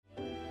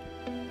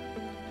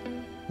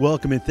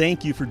Welcome and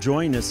thank you for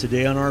joining us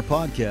today on our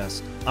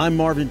podcast. I'm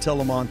Marvin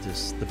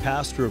Telemontis, the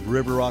pastor of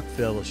River Rock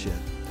Fellowship.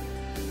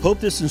 Hope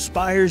this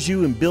inspires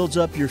you and builds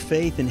up your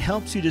faith and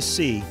helps you to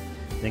see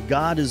that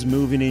God is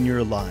moving in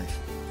your life.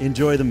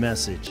 Enjoy the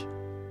message.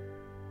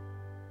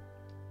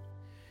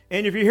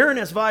 And if you're hearing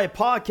us via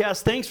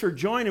podcast, thanks for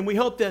joining. We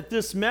hope that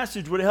this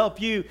message would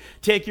help you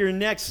take your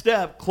next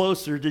step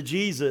closer to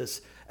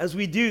Jesus as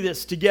we do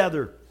this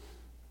together.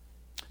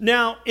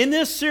 Now, in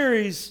this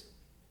series,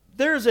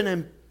 there's an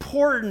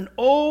important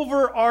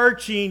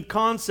overarching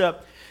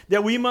concept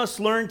that we must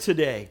learn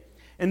today.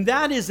 And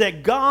that is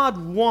that God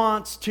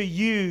wants to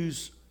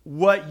use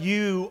what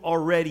you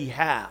already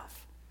have,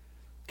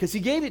 because He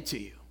gave it to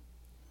you.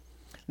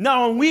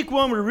 Now, in week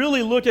one, we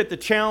really looked at the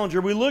challenger.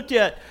 We looked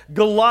at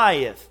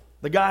Goliath.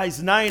 The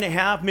guy's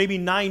 9.5, maybe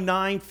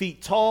 9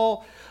 feet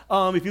tall.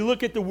 If you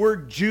look at the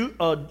word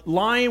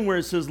lion, where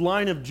it says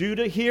Lion of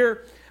Judah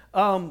here,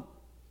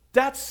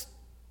 that's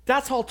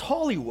how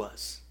tall he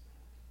was.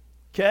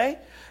 Okay?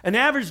 An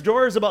average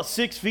door is about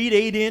 6 feet,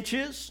 8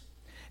 inches.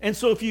 And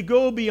so if you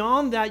go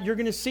beyond that, you're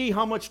going to see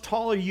how much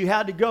taller you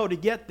had to go to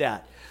get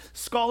that.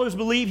 Scholars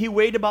believe he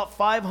weighed about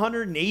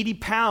 580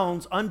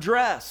 pounds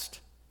undressed.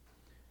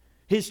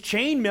 His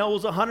chainmail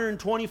was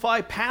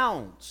 125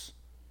 pounds.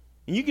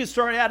 And you can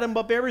start adding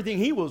up everything.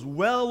 He was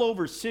well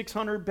over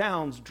 600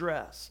 pounds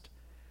dressed.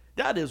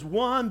 That is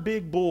one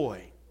big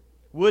boy.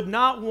 Would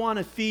not want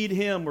to feed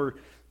him, or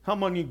how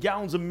many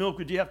gallons of milk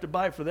would you have to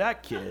buy for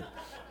that kid?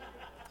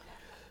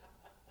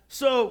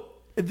 So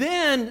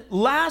then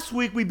last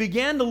week we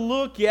began to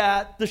look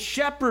at the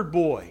shepherd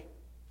boy,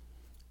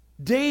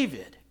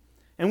 David.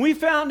 And we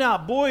found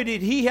out, boy,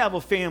 did he have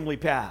a family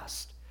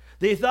past.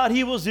 They thought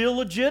he was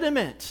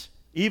illegitimate.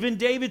 Even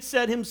David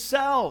said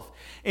himself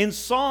in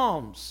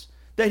Psalms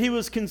that he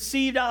was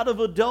conceived out of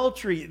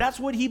adultery. That's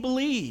what he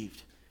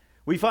believed.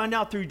 We find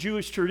out through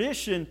Jewish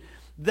tradition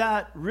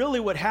that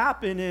really what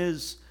happened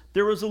is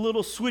there was a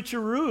little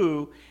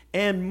switcheroo,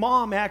 and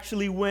mom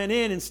actually went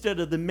in instead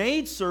of the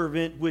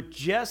maidservant with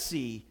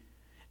Jesse,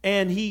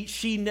 and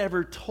she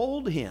never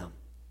told him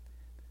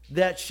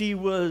that she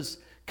was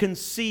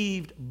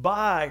conceived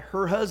by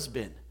her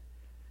husband.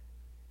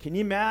 Can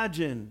you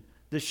imagine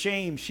the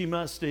shame she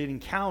must have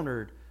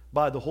encountered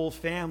by the whole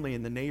family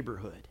in the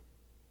neighborhood?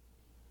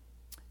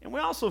 And we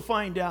also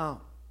find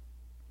out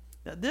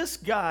that this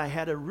guy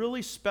had a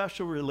really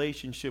special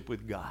relationship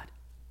with God.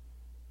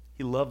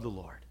 He loved the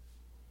Lord.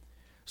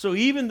 So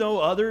even though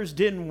others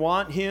didn't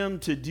want him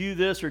to do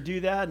this or do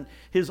that, and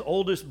his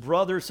oldest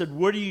brother said,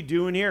 "What are you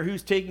doing here?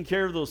 Who's taking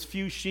care of those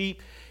few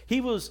sheep?"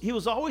 He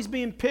was always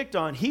being picked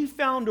on. He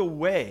found a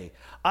way.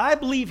 I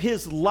believe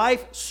his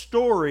life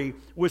story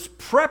was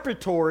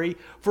preparatory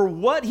for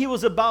what he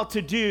was about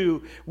to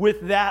do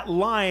with that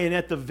lion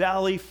at the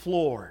valley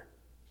floor,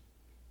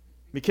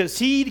 because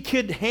he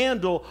could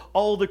handle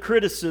all the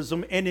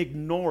criticism and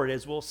ignore it,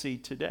 as we'll see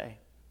today.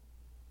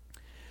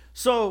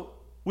 So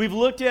we've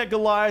looked at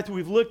Goliath,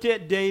 we've looked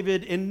at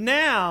David, and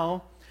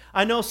now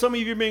I know some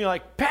of you are being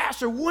like,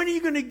 "Pastor, when are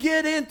you going to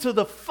get into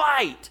the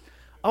fight?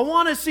 I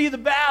want to see the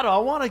battle. I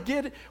want to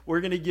get it."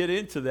 We're going to get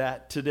into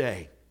that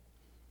today.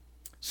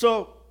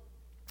 So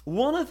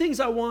one of the things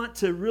I want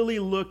to really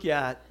look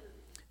at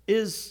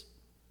is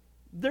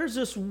there's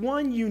this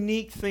one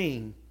unique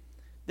thing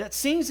that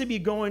seems to be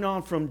going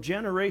on from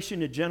generation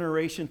to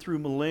generation through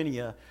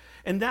millennia,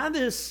 and that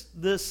is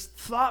this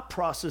thought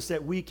process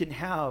that we can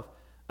have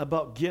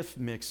about gift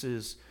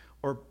mixes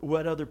or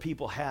what other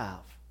people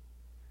have.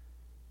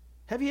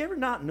 Have you ever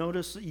not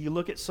noticed that you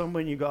look at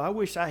someone and you go, "I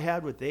wish I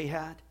had what they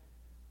had"?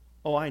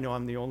 Oh, I know,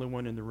 I'm the only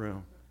one in the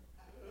room.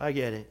 I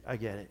get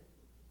it.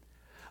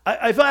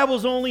 If I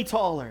was only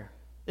taller,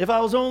 if I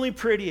was only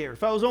prettier,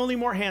 if I was only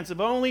more handsome,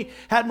 if I only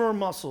had more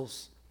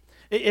muscles,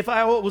 if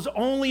I was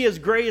only as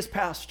gray as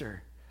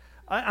Pastor.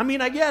 I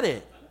mean, I get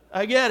it.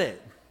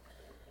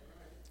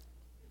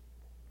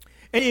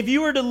 And if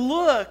you were to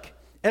look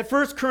at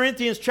 1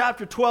 Corinthians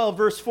chapter 12,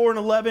 verse 4 and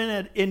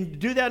 11, and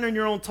do that in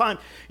your own time,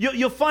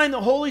 you'll find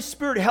the Holy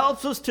Spirit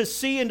helps us to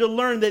see and to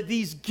learn that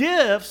these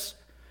gifts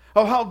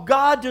are how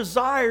God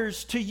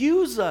desires to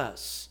use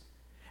us,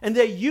 and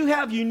that you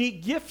have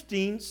unique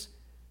giftings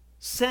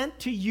sent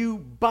to you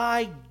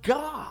by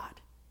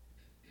God.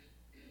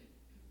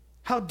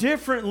 How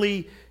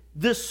differently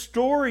this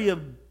story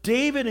of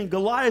David and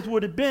Goliath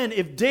would have been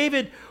if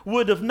David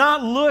would have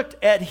not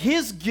looked at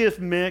his gift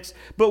mix,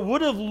 but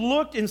would have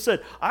looked and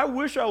said, "I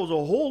wish I was a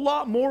whole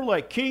lot more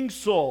like King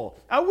Saul.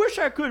 I wish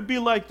I could be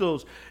like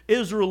those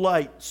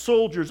Israelite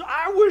soldiers.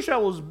 I wish I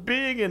was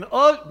big and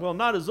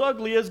not as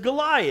ugly as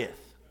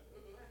Goliath."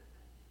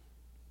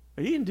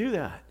 But he didn't do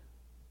that.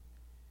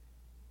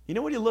 You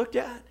know what he looked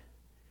at?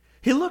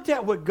 He looked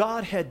at what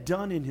God had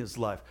done in his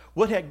life,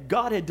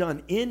 God had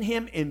done in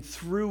him and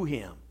through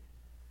him.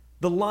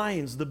 The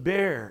lions, the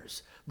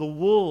bears, the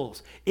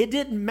wolves. It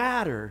didn't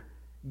matter.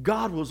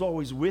 God was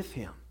always with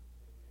him.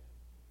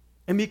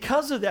 And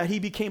because of that, he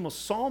became a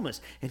psalmist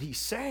and he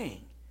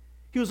sang.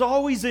 He was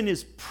always in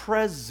his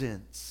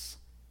presence.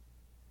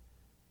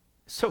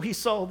 So he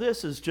saw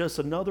this as just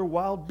another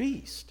wild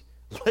beast.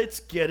 Let's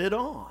get it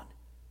on.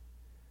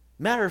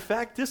 Matter of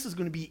fact, this is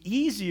going to be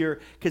easier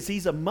because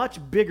he's a much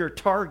bigger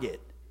target.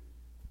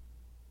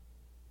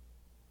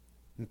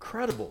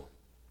 Incredible.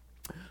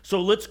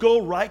 So let's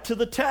go right to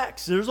the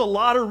text. There's a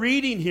lot of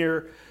reading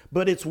here,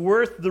 but it's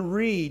worth the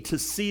read to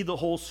see the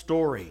whole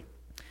story.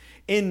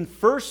 In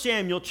 1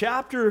 Samuel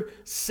chapter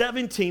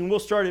 17, we'll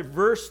start at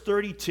verse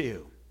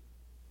 32.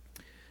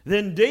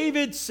 Then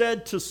David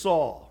said to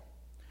Saul,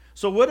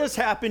 so what has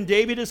happened?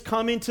 David has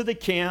come into the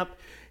camp.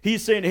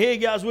 He's saying, hey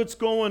guys, what's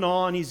going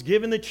on? He's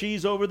giving the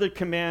cheese over the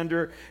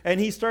commander. And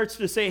he starts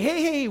to say,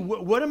 hey,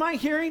 what am I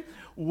hearing?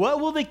 What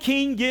will the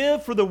king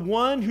give for the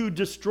one who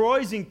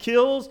destroys and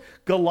kills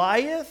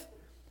Goliath?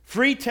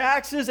 Free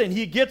taxes and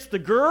he gets the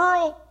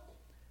girl?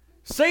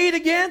 Say it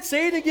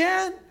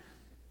again.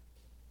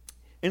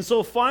 And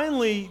so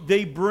finally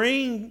they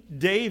bring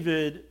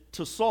David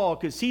to Saul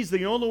because he's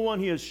the only one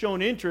who has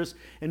shown interest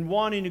in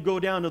wanting to go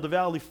down to the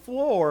valley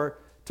floor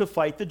to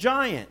fight the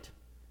giant.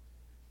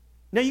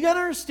 Now you got to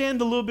understand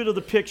a little bit of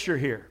the picture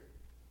here.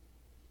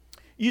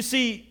 You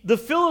see, the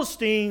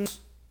Philistines,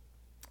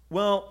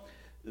 well,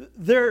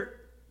 they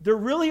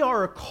really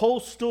are a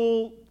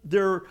coastal,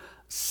 they're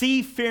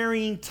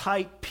seafaring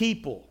type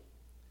people.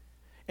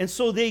 And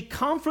so they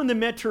come from the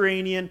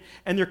Mediterranean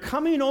and they're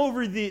coming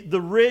over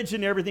the ridge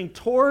and everything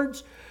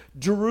towards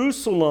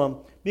Jerusalem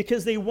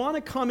because they want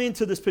to come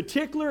into this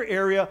particular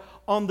area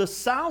on the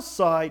south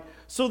side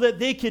so that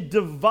they could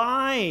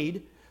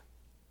divide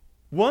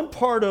one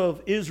part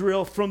of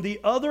Israel from the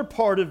other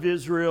part of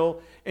Israel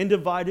and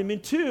divide them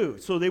in two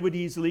so they would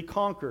easily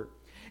conquer.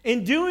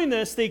 In doing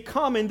this, they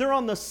come and they're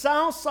on the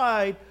south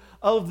side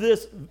of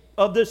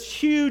this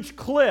huge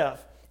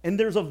cliff, and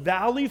there's a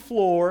valley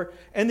floor,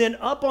 and then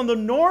up on the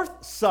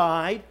north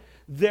side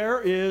there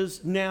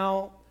is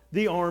now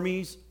the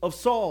armies of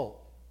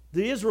Saul,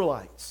 the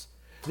Israelites.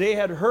 They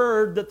had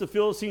heard that the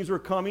Philistines were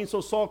coming,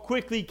 so Saul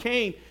quickly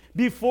came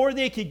before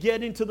they could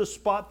get into the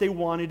spot they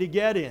wanted to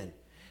get in.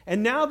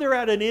 And now they're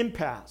at an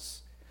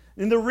impasse.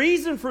 And the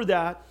reason for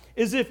that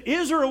is if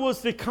Israel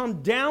was to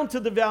come down to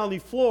the valley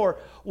floor,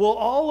 well,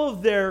 all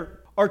of their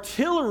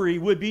artillery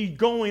would be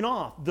going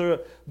off.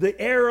 The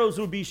arrows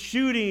would be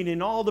shooting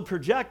and all the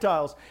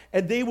projectiles,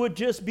 and they would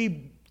just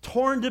be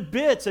torn to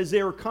bits as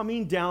they were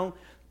coming down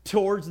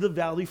towards the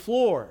valley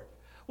floor.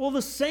 Well,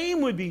 the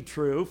same would be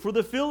true for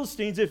the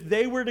Philistines if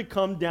they were to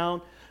come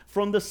down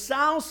from the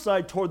south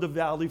side toward the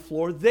valley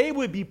floor. They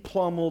would be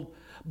pummeled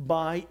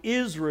by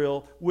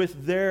Israel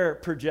with their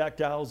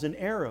projectiles and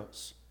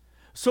arrows.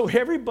 So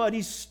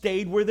everybody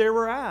stayed where they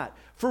were at.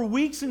 For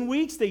weeks and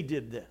weeks they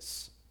did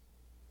this.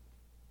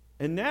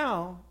 And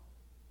now,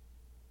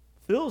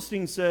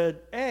 Philistines said,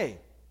 hey,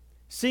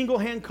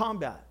 single-hand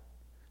combat,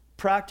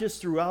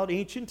 practiced throughout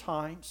ancient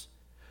times.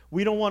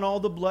 We don't want all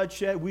the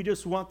bloodshed, we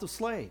just want the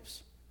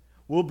slaves.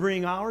 We'll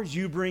bring ours,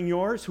 you bring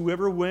yours.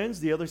 Whoever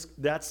wins,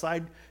 that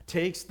side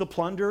takes the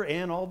plunder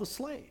and all the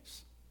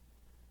slaves.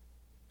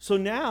 So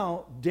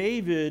now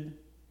David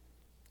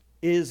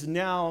is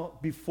now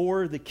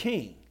before the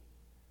king.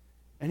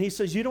 And he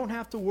says, you don't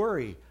have to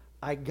worry.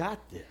 I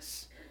got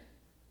this.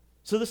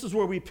 So this is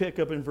where we pick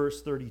up in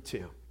verse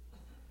 32.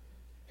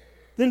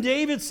 Then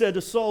David said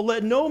to Saul,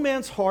 let no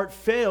man's heart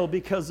fail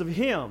because of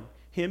him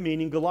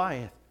meaning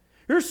Goliath.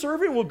 Your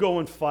servant will go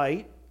and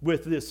fight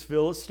with this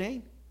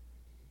Philistine.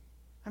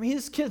 I mean,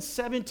 this kid's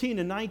 17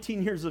 and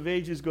 19 years of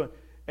age. He's going,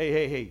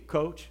 hey,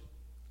 coach,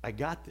 I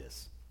got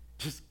this.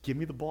 Just give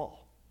me the ball.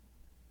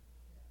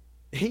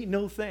 Ain't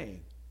no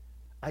thing.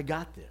 I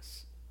got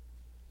this.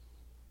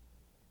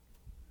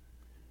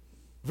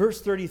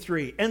 Verse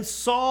 33, and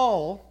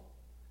Saul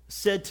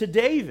said to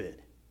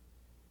David,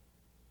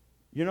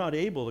 you're not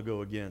able to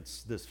go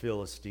against this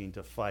Philistine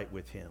to fight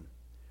with him,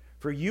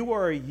 for you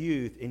are a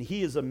youth, and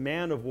he is a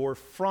man of war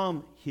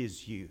from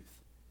his youth.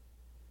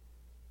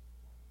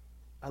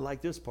 I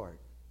like this part.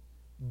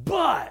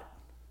 But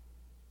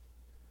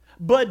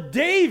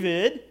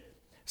David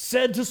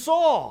said to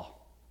Saul,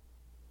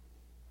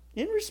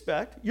 in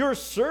respect, your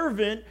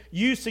servant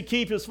used to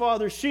keep his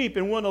father's sheep,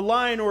 and when a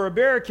lion or a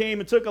bear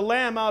came and took a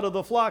lamb out of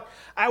the flock,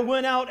 I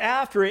went out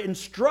after it and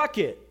struck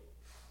it.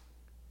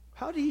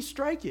 How did he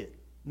strike it?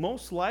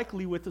 Most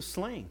likely with a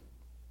sling.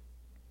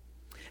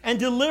 And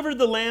delivered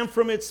the lamb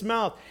from its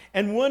mouth.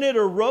 And when it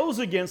arose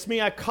against me,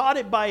 I caught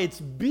it by its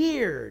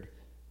beard.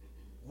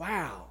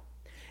 Wow.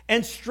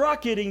 And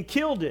struck it and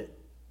killed it.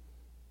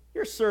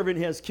 Your servant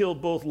has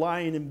killed both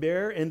lion and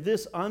bear, and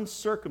this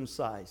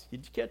uncircumcised.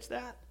 Did you catch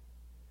that?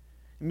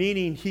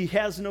 Meaning he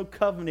has no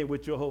covenant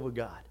with Jehovah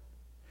God.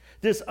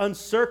 This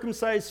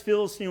uncircumcised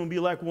Philistine will be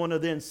like one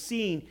of them,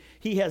 seeing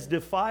he has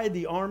defied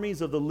the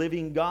armies of the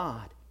living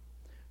God.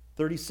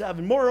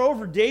 37.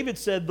 Moreover, David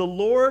said, the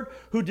Lord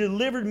who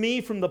delivered me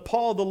from the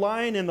paw of the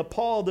lion and the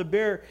paw of the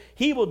bear,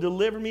 he will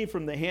deliver me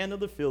from the hand of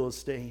the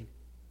Philistine.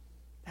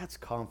 That's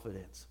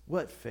confidence.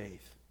 What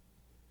faith.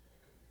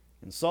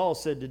 And Saul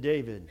said to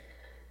David,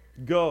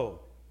 go,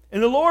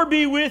 and the Lord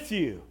be with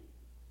you.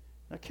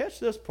 Now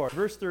catch this part,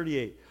 verse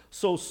 38.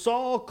 So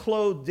Saul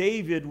clothed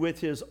David with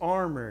his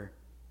armor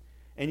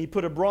and he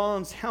put a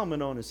bronze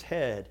helmet on his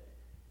head.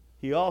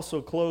 He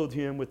also clothed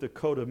him with a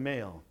coat of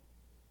mail.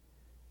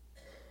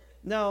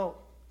 Now,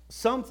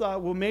 some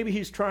thought, well, maybe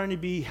he's trying to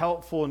be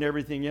helpful and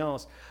everything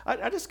else.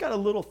 I just got a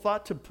little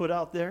thought to put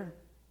out there.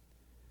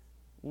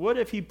 What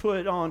if he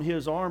put on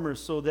his armor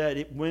so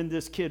that when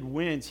this kid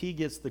wins, he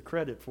gets the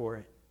credit for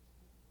it?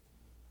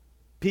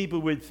 People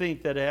would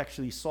think that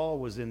actually Saul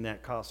was in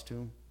that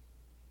costume.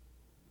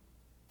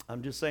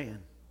 I'm just saying.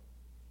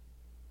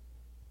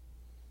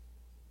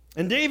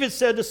 And David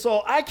said to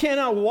Saul, I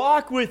cannot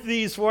walk with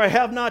these, for I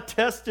have not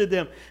tested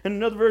them. In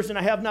another version,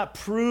 I have not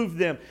proved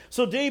them.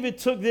 So David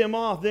took them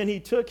off. Then he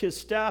took his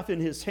staff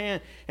in his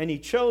hand, and he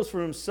chose for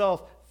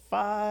himself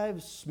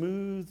 5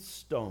 smooth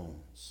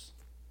stones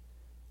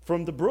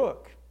from the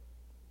brook,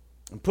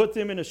 and put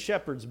them in a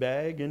shepherd's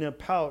bag, in a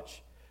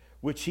pouch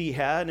which he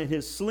had, and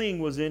his sling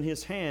was in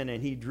his hand,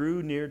 and he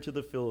drew near to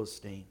the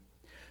Philistine.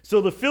 So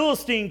the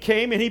Philistine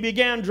came, and he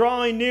began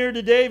drawing near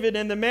to David,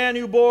 and the man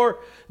who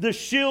bore the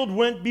shield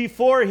went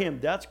before him.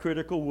 That's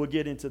critical. We'll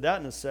get into that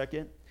in a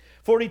second.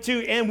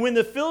 42, and when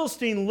the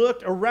Philistine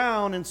looked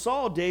around and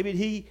saw David,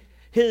 he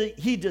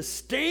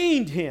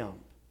disdained him,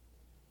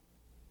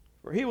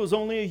 for he was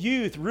only a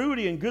youth,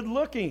 ruddy and good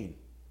looking.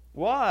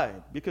 Why?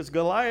 Because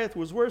Goliath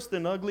was worse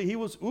than ugly. He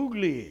was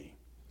ugly.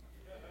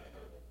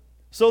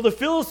 So the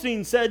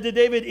Philistine said to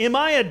David, am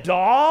I a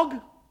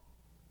dog?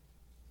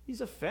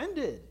 He's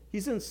offended.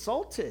 He's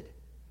insulted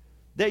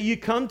that you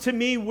come to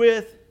me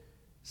with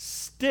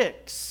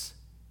sticks.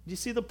 Do you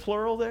see the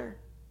plural there?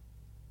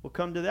 We'll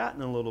come to that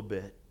in a little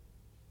bit.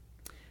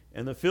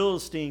 And the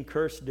Philistine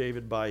cursed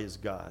David by his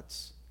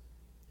gods,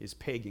 his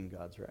pagan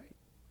gods, right?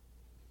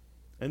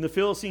 And the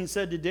Philistine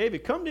said to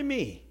David, come to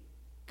me.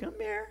 Come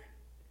here.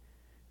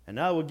 And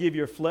I will give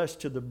your flesh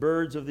to the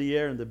birds of the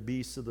air and the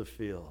beasts of the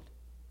field.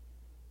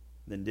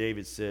 Then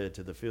David said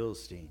to the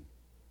Philistine,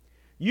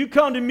 you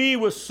come to me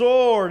with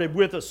sword and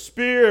with a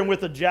spear and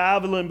with a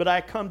javelin, but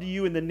I come to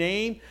you in the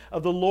name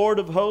of the Lord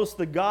of hosts,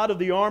 the God of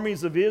the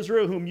armies of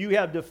Israel, whom you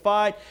have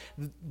defied.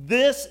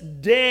 This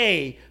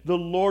day the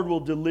Lord will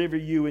deliver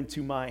you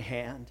into my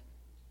hand,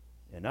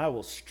 and I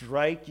will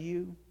strike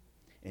you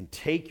and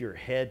take your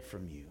head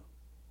from you.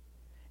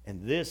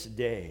 And this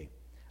day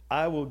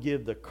I will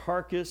give the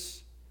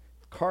carcasses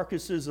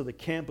of the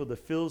camp of the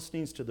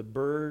Philistines to the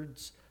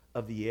birds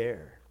of the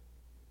air,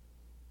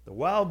 the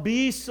wild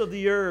beasts of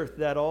the earth,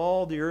 that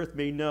all the earth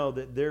may know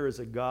that there is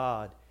a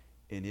God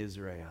in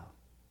Israel.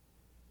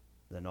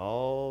 Then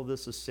all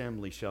this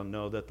assembly shall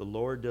know that the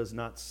Lord does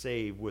not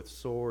save with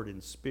sword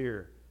and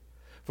spear.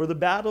 For the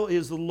battle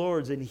is the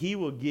Lord's, and he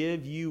will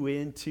give you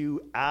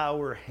into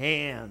our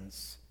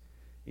hands.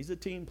 He's a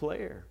team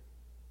player.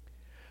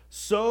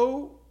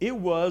 So it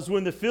was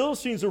when the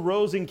Philistines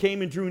arose and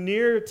came and drew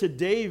near to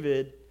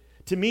David,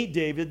 to meet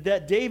David,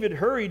 that David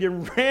hurried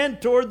and ran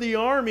toward the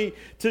army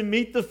to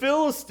meet the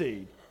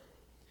Philistine.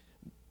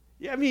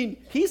 I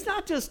mean, he's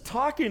not just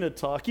talking a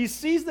talk. He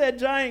sees that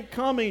giant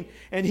coming,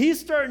 and he's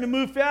starting to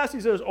move fast.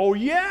 He says, oh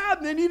yeah,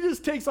 and then he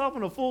just takes off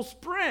in a full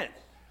sprint.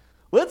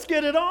 Let's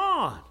get it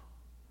on.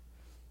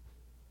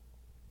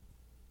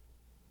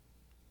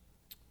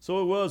 So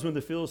it was when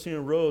the Philistine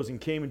arose and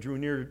came and drew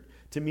near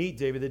to meet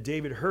David, that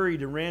David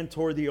hurried and ran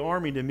toward the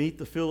army to meet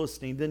the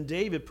Philistine. Then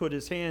David put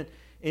his hand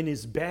in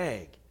his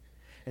bag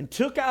and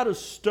took out a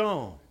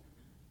stone,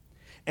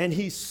 and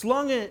he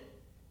slung it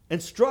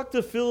and struck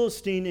the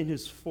Philistine in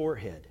his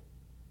forehead,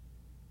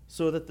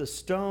 so that the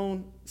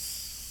stone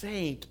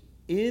sank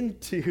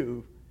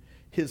into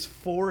his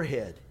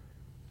forehead,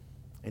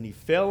 and he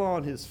fell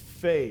on his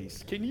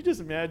face. Can you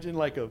just imagine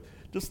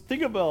just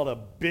think about a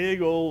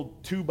big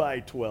old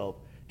 2x12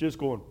 just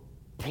going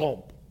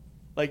plump.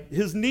 Like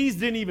his knees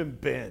didn't even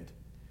bend.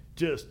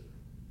 Just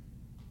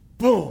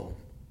boom.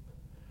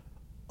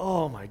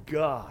 Oh my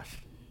gosh.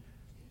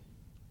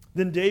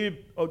 Then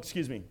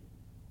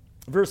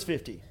verse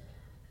 50.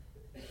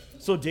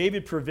 So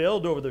David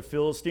prevailed over the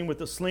Philistine with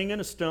a sling and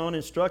a stone,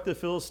 and struck the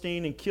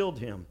Philistine and killed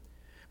him.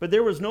 But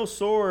there was no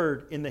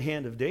sword in the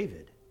hand of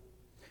David.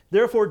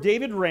 Therefore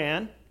David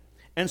ran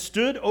and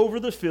stood over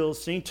the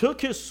Philistine, took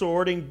his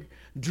sword and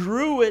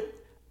drew it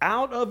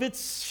out of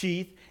its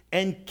sheath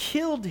and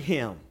killed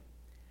him,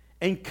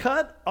 and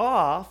cut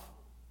off,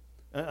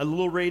 a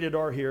little rated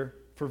R here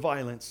for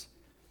violence,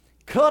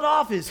 cut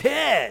off his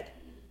head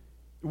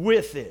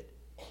with it.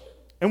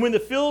 And when the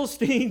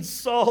Philistines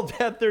saw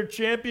that their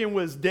champion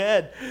was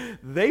dead,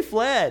 they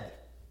fled.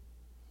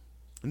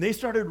 And they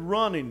started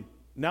running.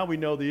 Now we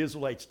know the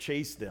Israelites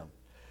chased them.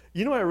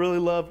 You know what I really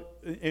love?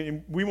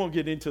 And we won't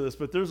get into this,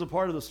 but there's a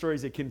part of the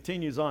stories that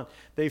continues on.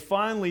 They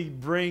finally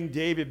bring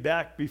David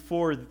back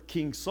before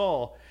King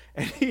Saul.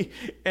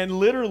 And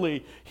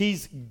literally,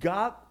 he's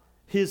got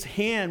his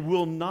hand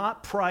will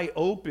not pry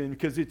open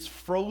because it's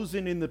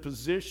frozen in the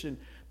position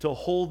to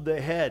hold the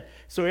head.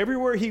 So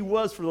everywhere he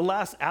was for the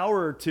last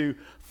hour or two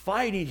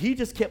fighting, he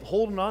just kept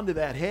holding on to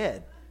that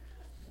head.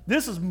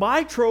 This is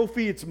my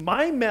trophy. It's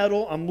my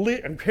medal. I'm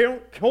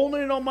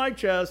holding it on my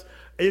chest.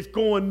 It's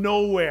going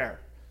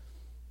nowhere.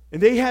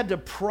 And they had to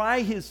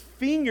pry his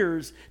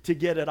fingers to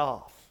get it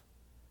off.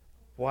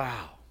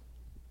 Wow.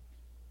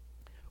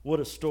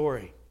 What a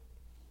story.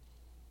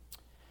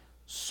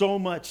 So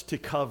much to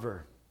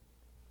cover.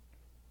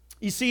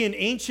 You see, in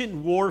ancient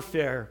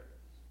warfare,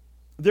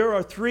 there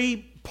are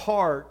three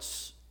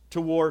parts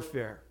to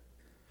warfare.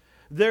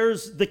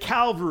 There's the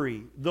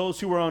cavalry,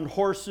 those who are on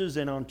horses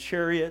and on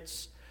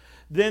chariots.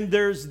 Then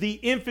there's the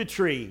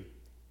infantry,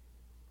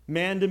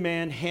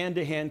 man-to-man,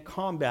 hand-to-hand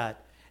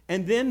combat.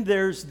 And then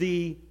there's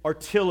the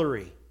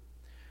artillery.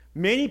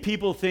 Many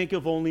people think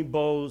of only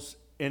bows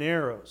and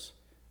arrows.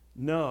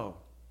 No,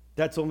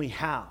 that's only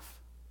half.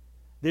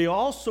 They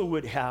also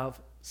would have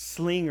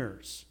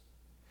slingers.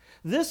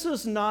 This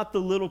is not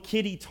the little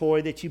kiddie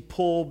toy that you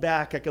pull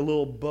back like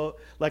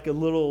a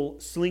little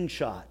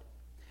slingshot.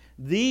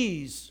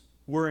 These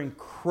were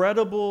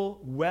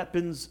incredible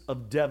weapons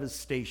of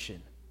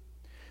devastation.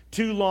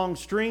 Two long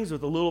strings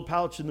with a little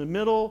pouch in the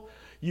middle.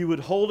 You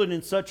would hold it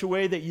in such a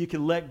way that you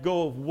could let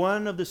go of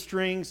one of the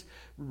strings,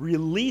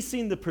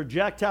 releasing the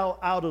projectile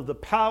out of the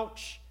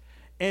pouch,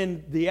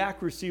 and the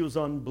accuracy was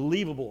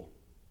unbelievable.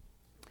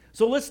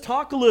 So let's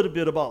talk a little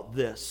bit about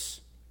this.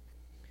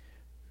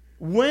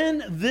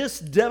 When this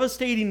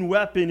devastating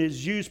weapon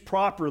is used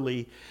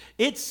properly,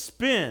 it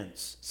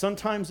spins.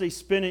 Sometimes they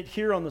spin it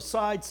here on the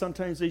side,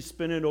 sometimes they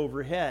spin it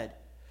overhead.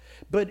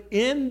 But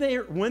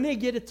when they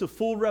get it to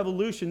full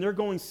revolution, they're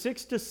going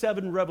 6 to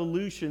 7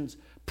 revolutions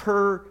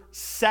per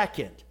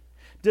second,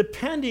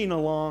 depending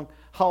on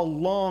how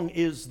long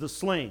is the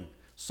sling.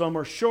 Some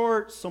are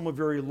short, some are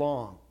very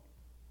long.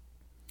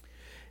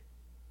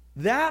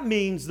 That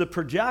means the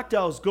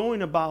projectile is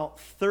going about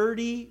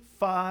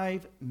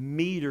 35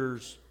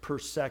 meters per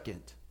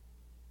second.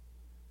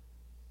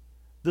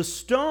 The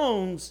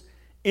stones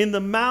in the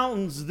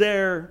mountains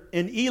there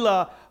in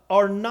Elah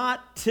are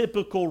not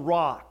typical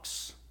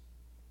rocks.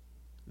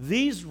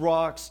 These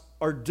rocks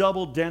are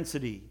double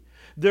density.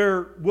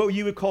 They're what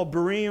you would call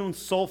barium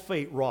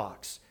sulfate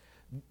rocks.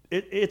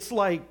 It's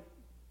like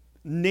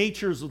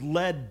nature's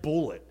lead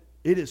bullet.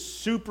 It is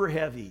super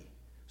heavy,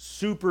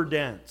 super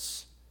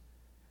dense.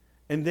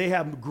 And they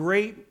have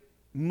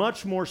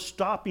much more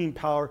stopping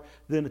power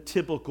than a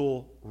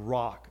typical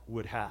rock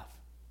would have.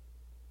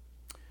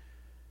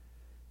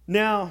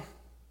 Now,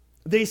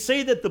 they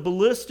say that the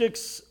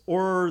ballistics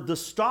or the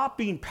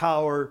stopping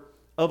power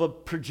of a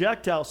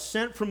projectile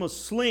sent from a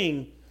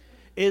sling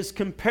is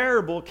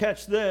comparable,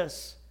 catch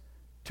this,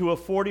 to a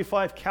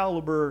 .45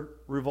 caliber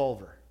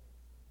revolver.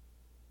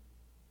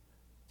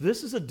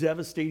 This is a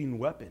devastating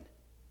weapon.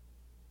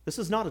 This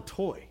is not a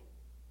toy.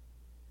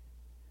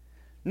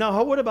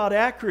 Now, what about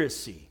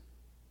accuracy?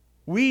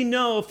 We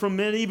know from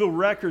medieval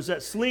records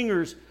that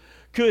slingers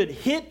could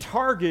hit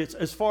targets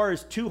as far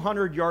as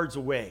 200 yards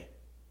away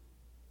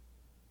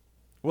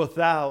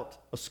without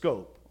a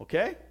scope,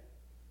 okay?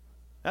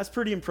 That's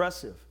pretty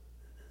impressive.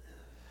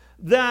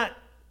 That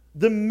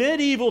the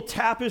medieval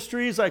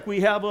tapestries like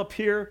we have up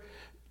here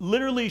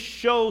literally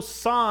show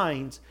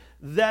signs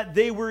that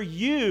they were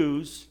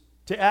used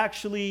to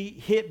actually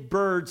hit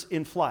birds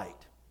in flight.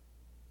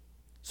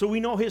 So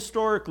we know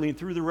historically and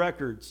through the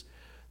records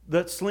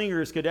that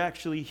slingers could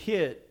actually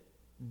hit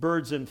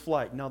birds in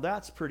flight. Now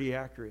that's pretty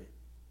accurate.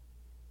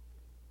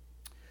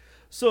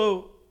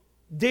 So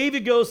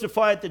David goes to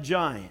fight the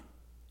giant,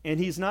 and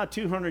he's not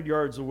 200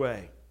 yards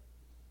away.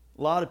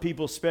 A lot of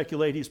people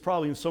speculate he's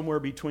probably somewhere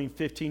between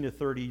 15 to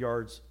 30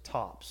 yards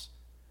tops.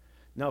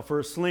 Now for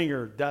a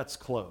slinger, that's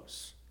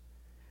close.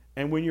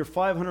 And when you're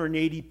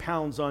 580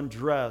 pounds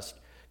undressed,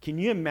 can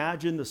you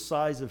imagine the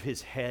size of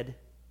his head?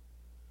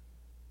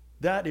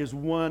 That is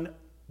one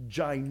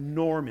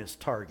ginormous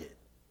target,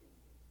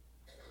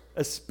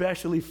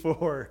 especially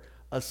for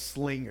a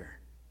slinger.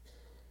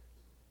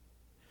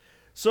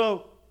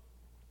 So,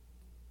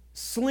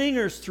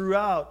 slingers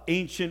throughout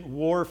ancient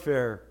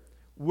warfare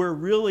were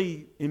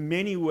really, in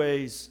many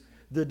ways,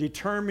 the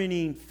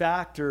determining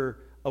factor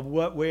of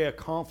what way a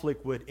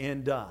conflict would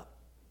end up.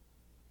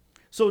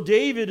 So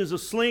David is a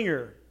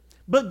slinger,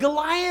 but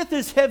Goliath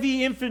is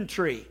heavy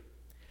infantry.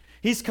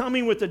 He's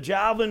coming with a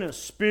javelin, a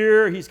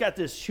spear. He's got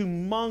this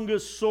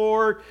humongous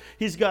sword.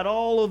 He's got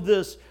all of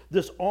this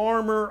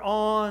armor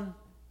on,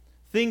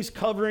 things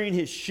covering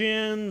his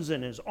shins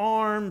and his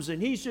arms, and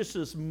he's just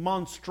this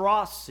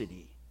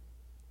monstrosity.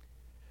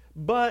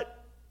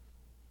 But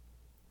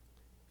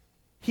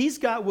he's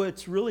got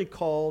what's really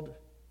called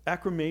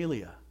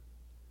acromegalia.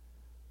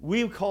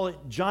 We call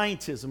it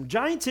giantism.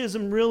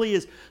 Giantism really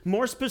is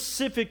more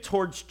specific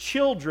towards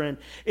children.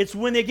 It's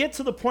when they get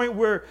to the point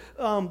where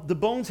the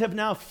bones have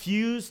now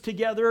fused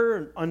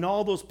together and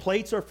all those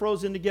plates are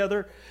frozen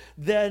together,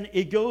 then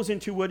it goes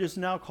into what is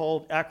now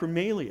called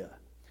acromegalia.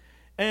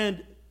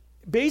 And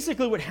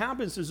basically what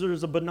happens is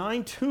there's a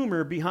benign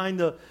tumor behind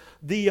the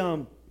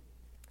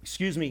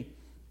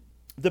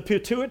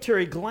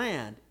pituitary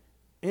gland,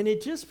 and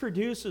it just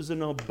produces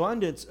an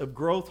abundance of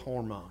growth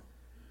hormone.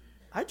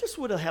 I just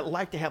would have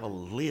liked to have a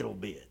little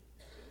bit.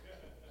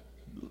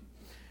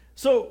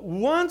 So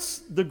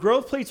once the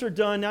growth plates are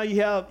done, now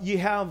you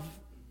have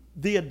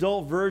the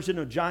adult version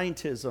of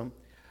giantism.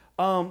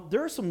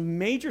 There are some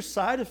major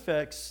side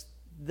effects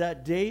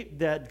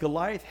that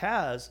Goliath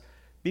has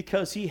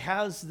because he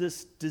has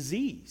this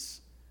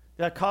disease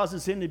that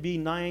causes him to be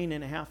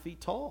 9.5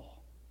 feet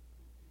tall.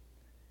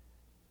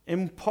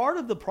 And part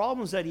of the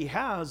problems that he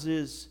has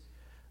is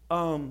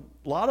a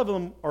lot of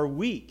them are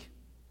weak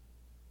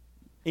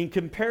in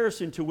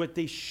comparison to what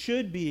they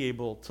should be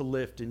able to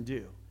lift and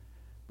do.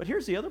 But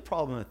here's the other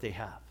problem that they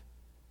have.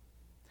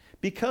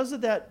 Because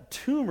of that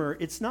tumor,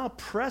 it's now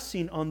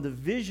pressing on the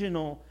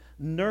visional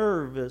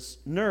nerves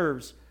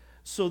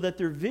so that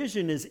their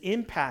vision is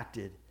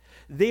impacted.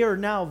 They are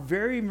now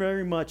very,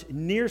 very much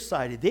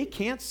nearsighted. They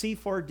can't see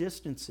far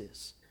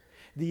distances.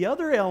 The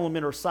other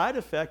element or side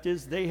effect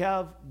is they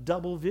have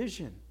double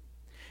vision.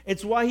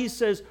 It's why he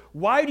says,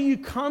 "Why do you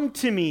come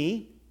to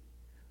me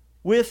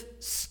with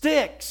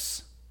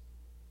sticks?"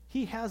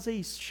 He has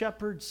a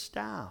shepherd's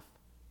staff.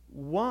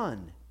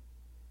 One.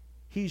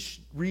 He's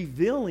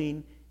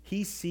revealing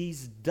he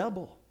sees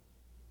double.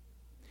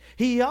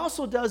 He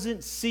also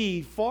doesn't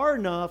see far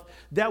enough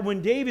that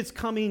when David's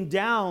coming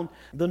down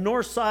the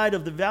north side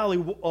of the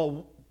valley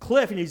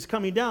cliff and he's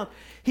coming down,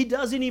 he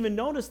doesn't even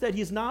notice that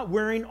he's not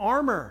wearing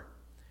armor,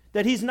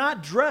 that he's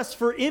not dressed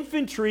for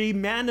infantry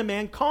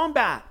man-to-man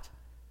combat.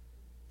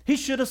 He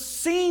should have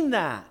seen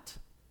that.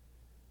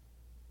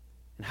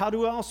 And how do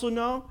we also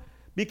know?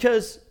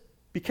 Because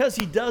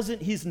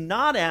he's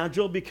not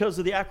agile because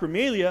of the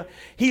acromegalia,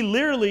 he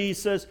literally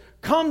says,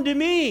 "Come to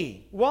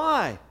me."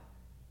 Why?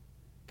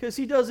 Because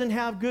he doesn't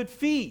have good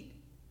feet.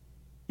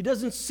 He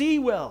doesn't see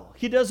well.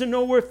 He doesn't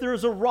know if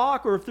there's a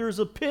rock or if there's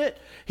a pit.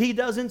 He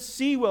doesn't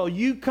see well.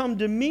 You come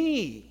to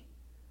me.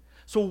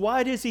 So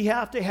why does he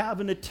have to have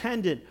an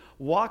attendant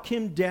walk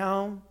him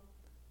down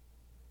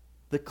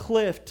the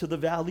cliff to the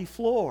valley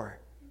floor?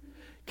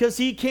 Because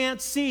he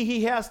can't see.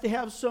 He has to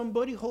have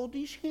somebody hold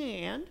his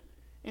hand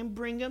and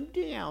bring him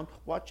down.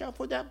 Watch out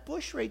for that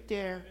bush right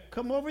there.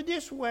 Come over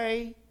this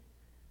way.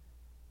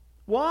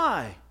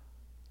 Why?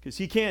 Because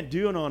he can't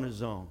do it on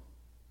his own.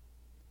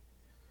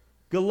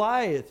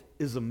 Goliath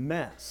is a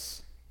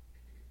mess.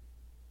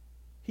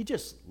 He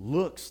just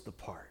looks the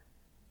part.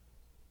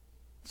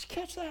 Did you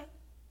catch that?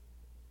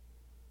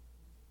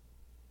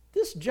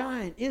 This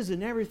giant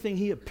isn't everything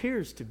he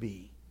appears to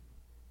be.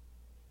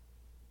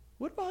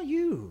 What about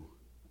you?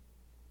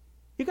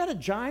 You got a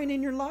giant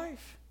in your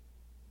life?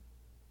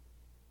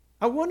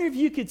 I wonder if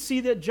you could see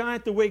that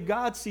giant the way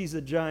God sees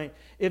a giant,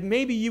 if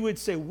maybe you would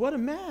say, "What a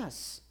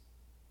mess."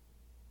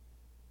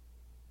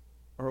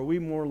 Or are we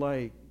more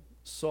like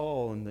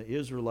Saul and the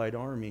Israelite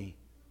army?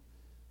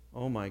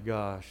 Oh my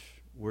gosh,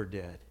 we're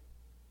dead.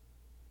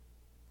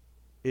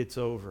 It's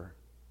over.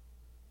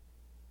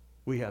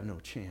 We have no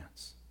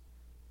chance.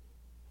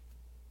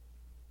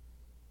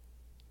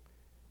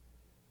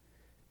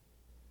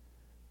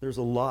 There's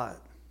a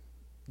lot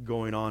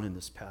going on in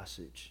this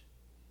passage.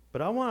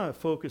 But I want to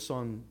focus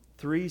on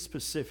 3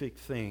 specific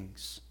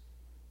things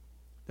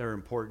that are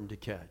important to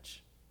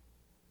catch.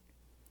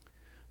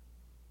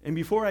 And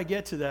before I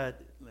get to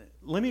that,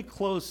 let me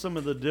close some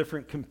of the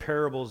different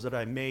comparables that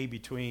I made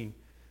between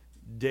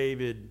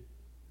David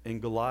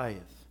and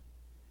Goliath.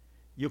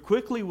 You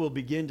quickly will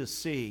begin to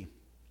see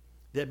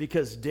that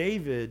because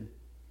David,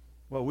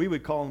 well, we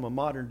would call him a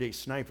modern day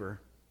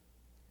sniper.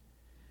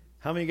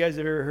 How many guys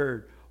have ever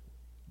heard,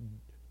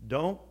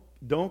 don't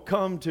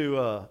come to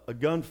a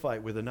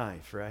gunfight with a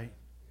knife, right?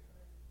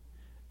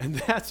 And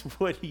that's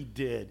what he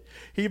did.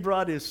 He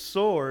brought his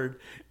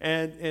sword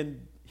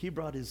and he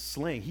brought his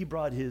sling. He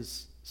brought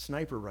his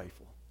sniper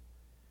rifle.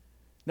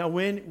 Now,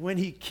 when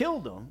he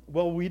killed him,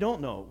 well, we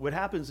don't know. What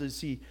happens is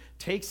he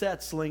takes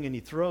that sling and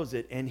he throws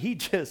it, and he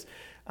just,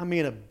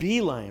 a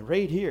beeline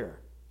right here.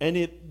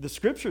 And the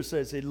scripture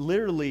says it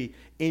literally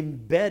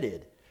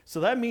embedded.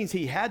 So that means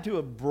he had to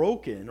have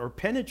broken or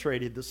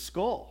penetrated the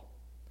skull.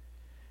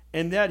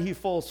 And that he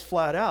falls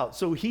flat out.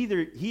 So he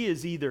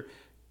is either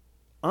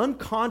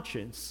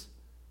unconscious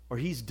or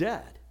he's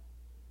dead.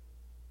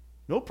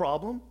 No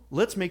problem.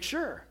 Let's make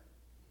sure.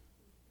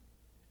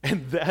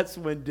 And that's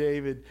when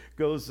David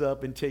goes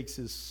up and takes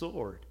his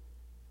sword.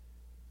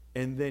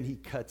 And then he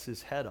cuts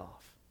his head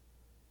off.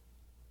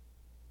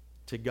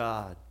 To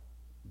God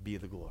be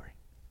the glory.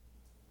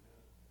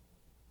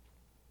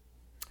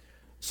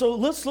 So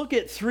let's look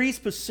at 3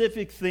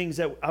 specific things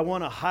that I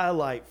want to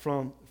highlight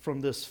from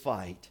this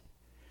fight.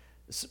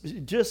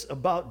 Just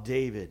about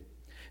David.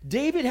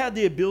 David had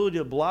the ability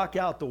to block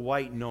out the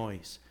white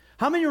noise.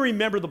 How many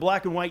remember the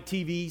black and white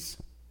TVs?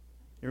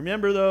 You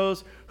remember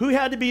those? Who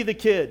had to be the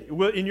kid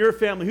in your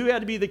family? Who had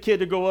to be the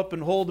kid to go up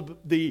and hold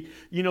the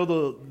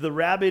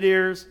rabbit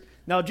ears?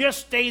 Now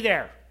just stay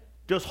there.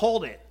 Just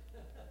hold it.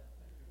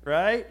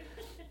 Right?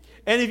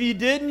 And if you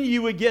didn't,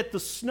 you would get the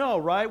snow,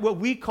 right? What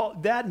we call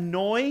that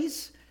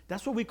noise,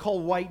 that's what we call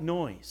white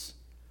noise.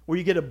 Where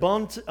you get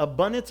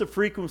abundance of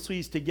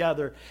frequencies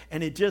together,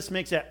 and it just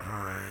makes that.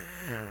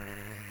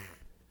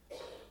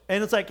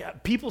 And it's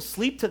like people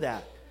sleep to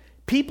that.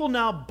 People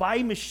now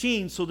buy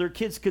machines so their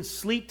kids could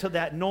sleep to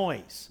that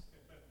noise.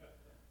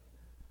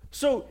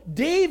 So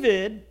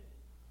David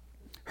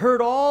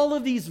heard all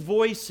of these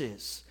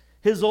voices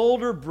his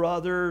older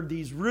brother,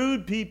 these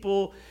rude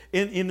people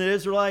in the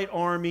Israelite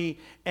army,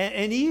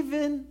 and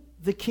even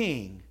the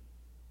king.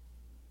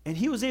 And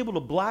he was able to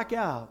black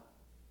out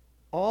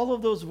all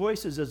of those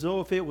voices as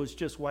though if it was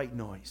just white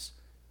noise.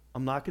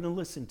 I'm not going to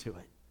listen to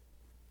it.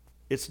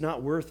 It's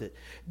not worth it.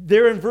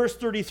 There in verse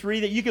 33,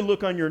 that you can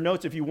look on your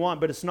notes if you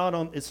want, but it's not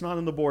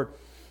on the board.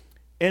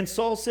 And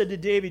Saul said to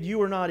David,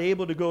 "You are not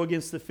able to go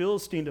against the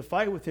Philistine to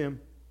fight with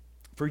him,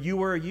 for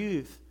you are a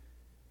youth.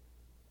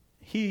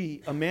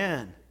 He a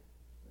man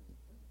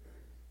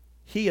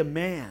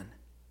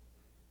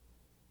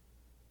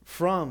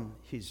from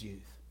his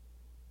youth."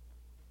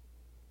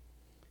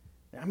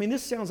 I mean,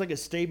 this sounds like a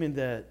statement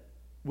that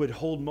would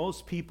hold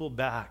most people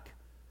back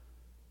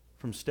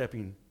from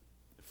stepping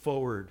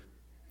forward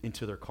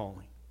into their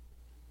calling.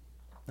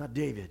 Not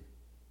David.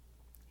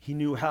 He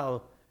knew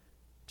how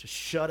to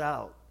shut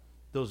out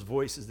those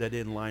voices that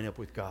didn't line up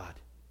with God.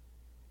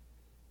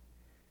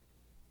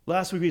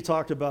 Last week we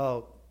talked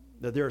about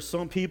that there are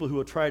some people who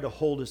will try to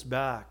hold us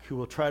back, who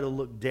will try to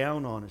look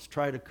down on us,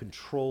 try to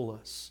control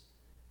us.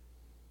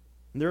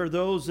 And there are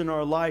those in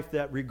our life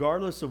that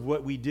regardless of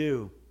what we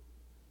do,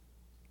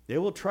 they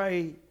will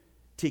try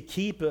to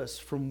keep us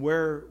from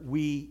where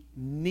we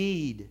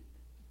need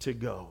to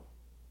go.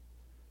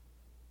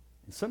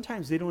 And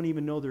sometimes they don't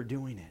even know they're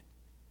doing it.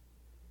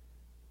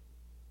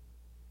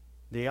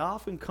 They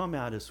often come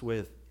at us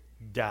with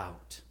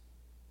doubt,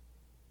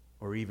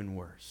 or even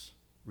worse,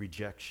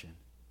 rejection.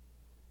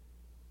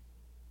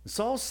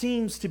 Saul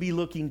seems to be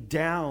looking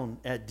down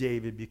at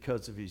David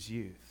because of his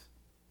youth.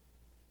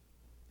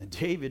 And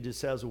David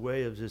just has a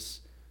way of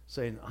just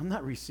saying, I'm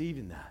not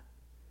receiving that.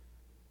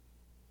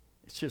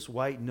 It's just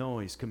white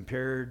noise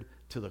compared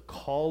to the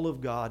call of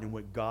God and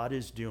what God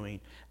is doing.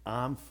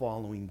 I'm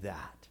following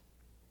that.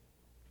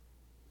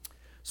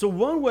 So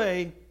one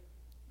way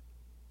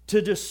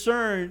to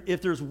discern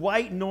if there's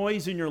white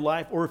noise in your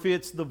life or if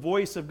it's the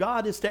voice of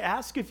God is to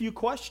ask a few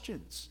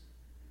questions.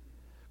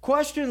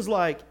 Questions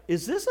like,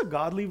 is this a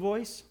godly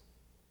voice?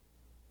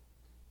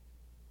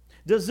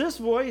 Does this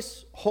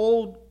voice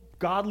hold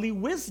godly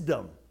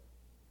wisdom?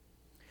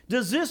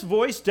 Does this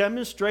voice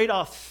demonstrate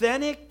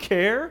authentic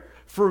care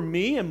for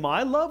me and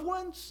my loved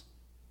ones?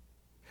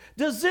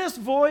 Does this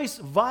voice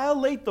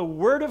violate the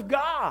Word of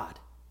God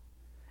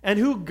and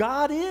who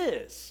God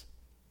is?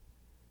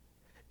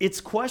 It's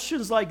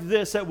questions like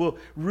this that will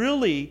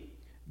really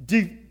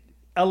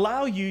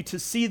allow you to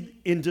see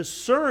and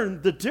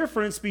discern the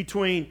difference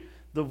between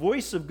the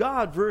voice of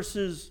God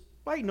versus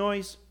white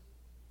noise.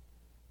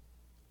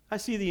 I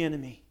see the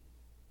enemy.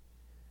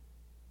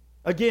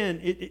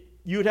 Again,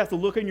 you would have to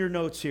look in your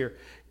notes here.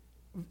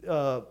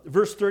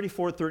 Verse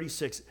 34,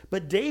 36.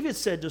 But David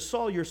said to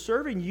Saul, your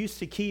servant used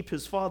to keep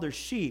his father's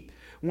sheep.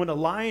 When a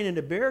lion and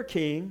a bear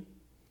came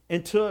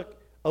and took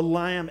a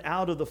lamb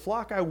out of the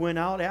flock, I went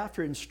out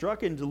after it and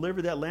struck it and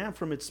delivered that lamb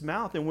from its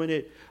mouth. And when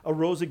it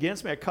arose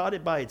against me, I caught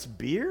it by its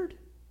beard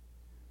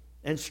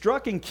and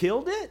struck and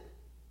killed it.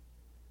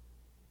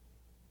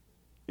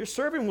 Your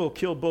servant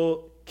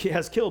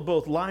has killed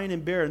both lion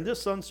and bear, and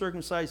this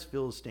uncircumcised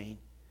Philistine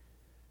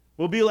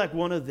will be like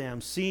one of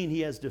them, seeing he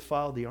has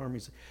defiled the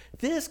armies.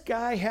 This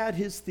guy had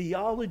his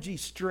theology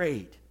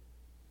straight.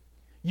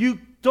 You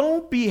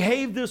don't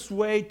behave this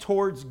way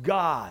towards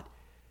God.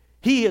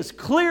 He has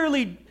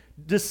clearly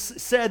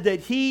said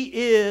that he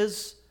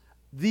is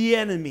the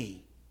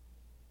enemy.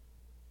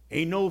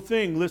 Ain't no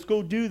thing, let's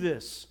go do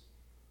this.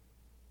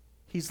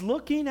 He's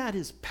looking at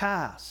his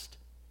past.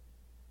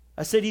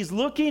 I said he's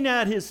looking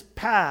at his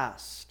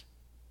past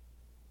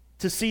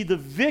to see the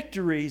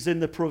victories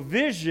and the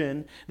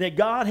provision that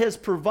God has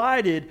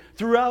provided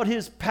throughout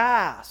his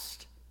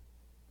past.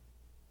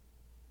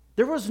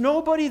 There was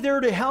nobody there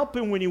to help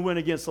him when he went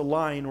against a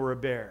lion or a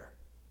bear.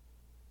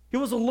 He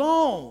was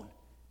alone.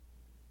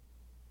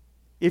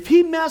 If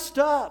he messed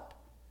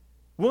up,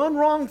 one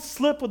wrong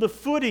slip of the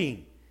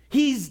footing,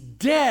 he's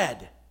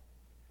dead.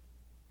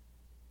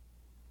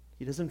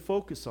 He doesn't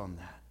focus on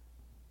that.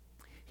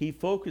 He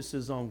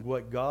focuses on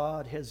what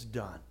God has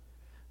done.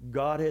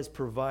 God has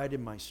provided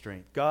my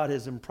strength. God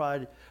has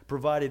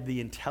provided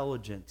the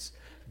intelligence.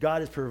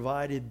 God has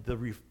provided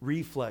the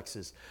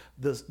reflexes,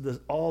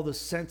 all the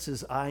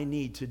senses I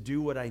need to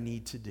do what I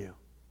need to do.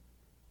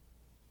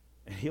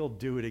 And he'll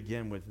do it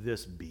again with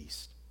this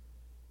beast.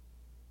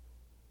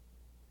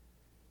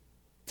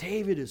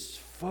 David is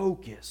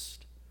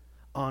focused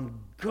on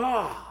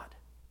God.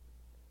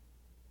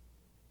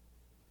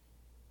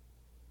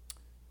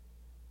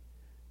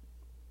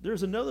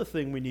 There's another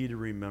thing we need to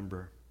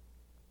remember.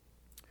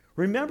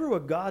 Remember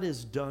what God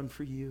has done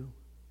for you.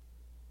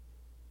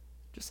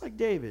 Just like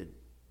David.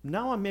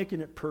 Now I'm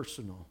making it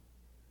personal.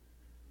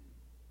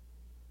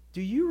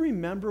 Do you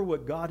remember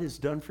what God has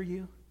done for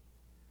you?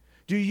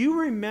 Do you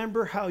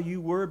remember how you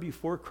were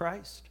before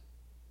Christ?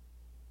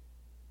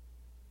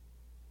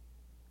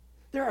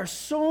 There are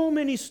so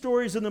many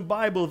stories in the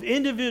Bible of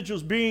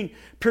individuals being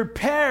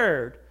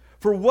prepared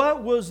for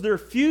what was their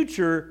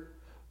future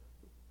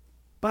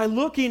by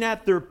looking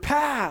at their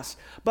past,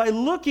 by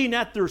looking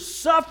at their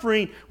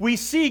suffering. We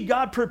see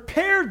God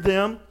prepared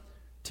them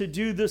to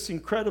do this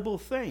incredible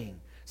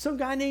thing. Some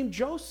guy named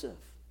Joseph.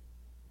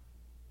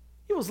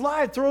 He was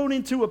lied, thrown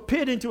into a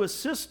pit, into a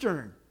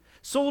cistern,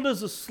 sold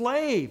as a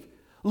slave,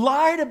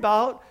 lied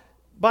about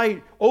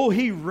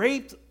he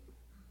raped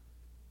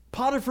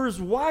Potiphar's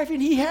wife,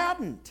 and he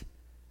hadn't.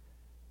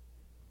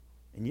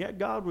 And yet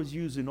God was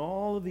using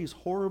all of these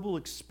horrible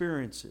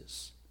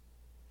experiences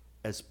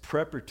as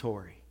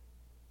preparatory,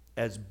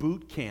 as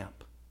boot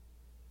camp,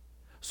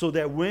 so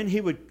that when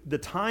the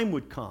time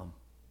would come,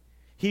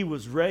 he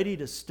was ready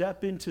to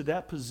step into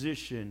that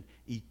position,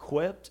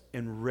 equipped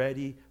and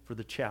ready for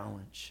the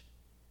challenge.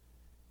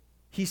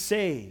 He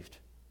saved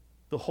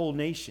the whole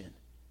nation,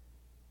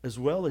 as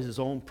well as his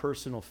own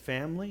personal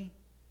family,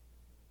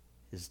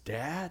 his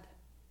dad,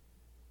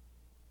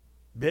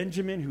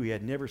 Benjamin, who he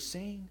had never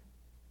seen.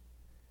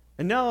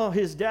 And now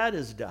his dad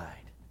has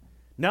died.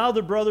 Now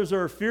the brothers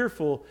are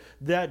fearful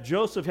that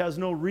Joseph has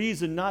no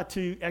reason not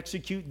to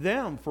execute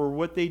them for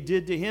what they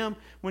did to him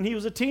when he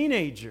was a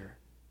teenager.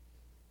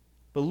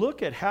 But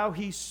look at how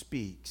he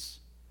speaks.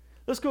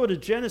 Let's go to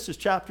Genesis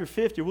chapter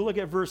 50. We'll look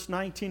at verse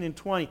 19 and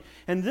 20.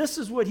 And this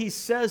is what he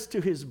says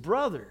to his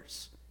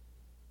brothers.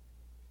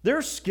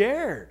 They're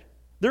scared.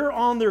 They're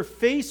on their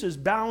faces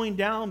bowing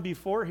down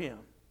before him.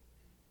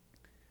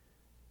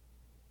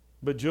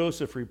 But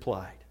Joseph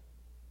replied,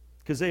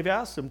 because they've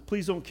asked him,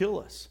 please don't kill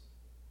us.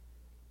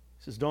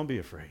 He says, don't be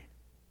afraid.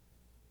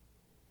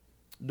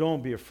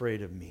 Don't be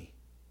afraid of me.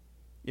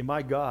 In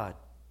my God,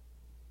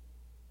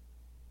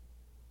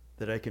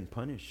 that I can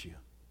punish you.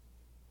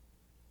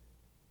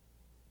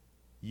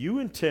 You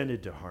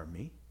intended to harm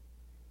me,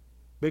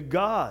 but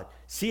God,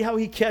 see how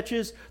he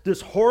catches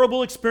this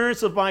horrible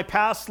experience of my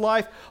past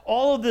life,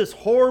 all of this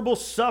horrible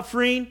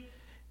suffering.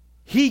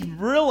 He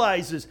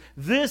realizes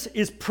this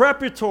is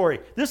preparatory.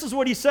 This is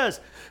what he says.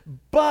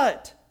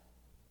 But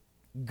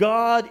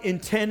God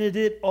intended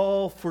it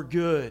all for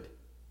good.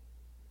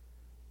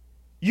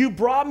 You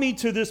brought me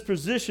to this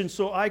position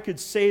so I could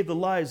save the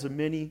lives of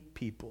many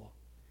people.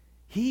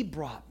 He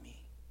brought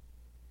me.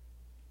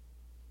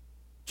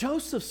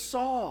 Joseph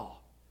saw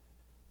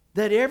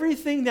that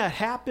everything that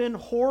happened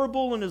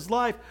horrible in his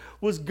life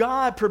was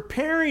God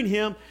preparing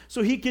him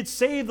so he could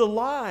save the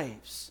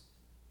lives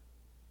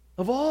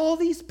of all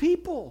these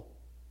people.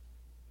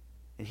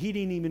 And he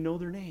didn't even know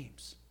their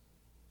names.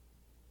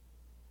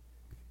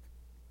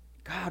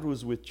 God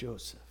was with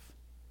Joseph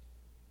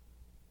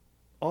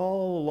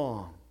all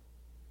along.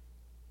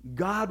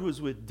 God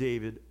was with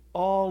David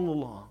all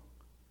along.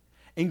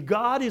 And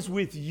God is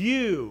with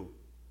you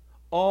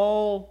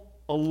all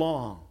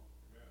along.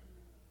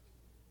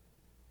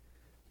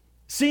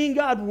 Seeing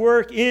God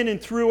work in and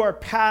through our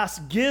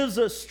past gives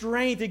us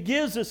strength. It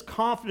gives us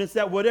confidence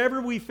that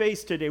whatever we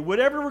face today,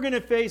 whatever we're going to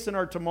face in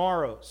our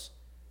tomorrows,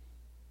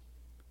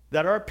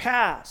 that our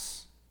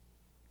past,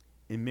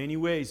 in many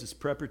ways, is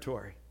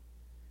preparatory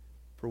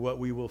for what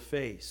we will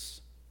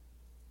face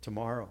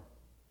tomorrow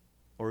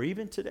or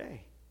even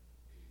today.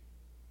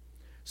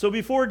 So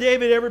before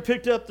David ever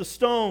picked up the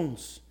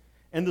stones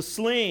and the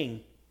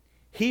sling,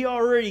 he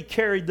already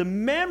carried the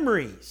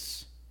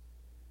memories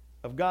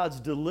of God's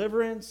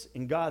deliverance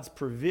and God's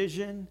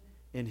provision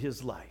in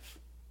his life.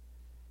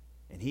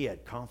 And he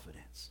had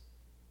confidence.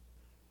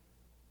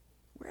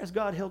 Where has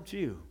God helped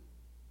you?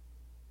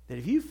 That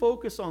if you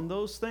focus on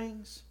those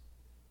things,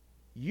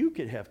 you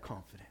could have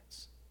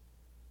confidence.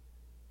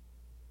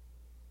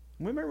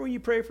 Remember when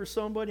you pray for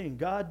somebody and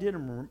God did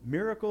a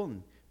miracle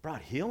and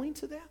brought healing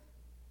to them?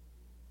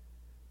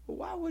 Well,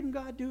 why wouldn't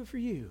God do it for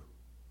you?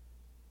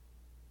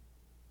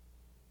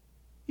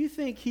 You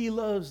think he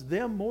loves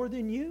them more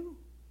than you?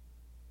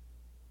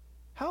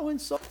 How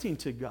insulting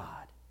to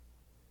God.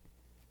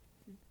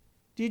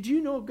 Did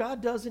you know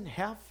God doesn't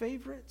have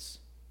favorites?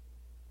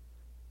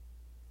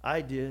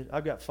 I did.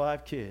 I've got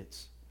 5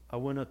 kids. I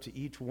went up to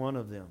each one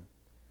of them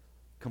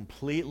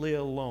completely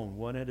alone,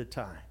 one at a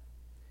time.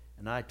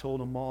 And I told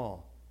them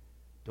all,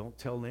 don't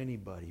tell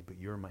anybody, but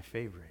you're my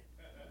favorite.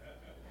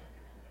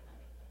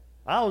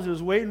 I was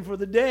just waiting for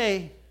the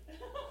day.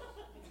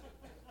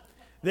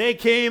 They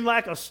came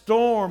like a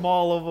storm,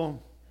 all of them.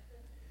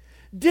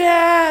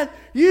 Dad,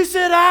 you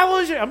said I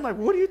was your... I'm like,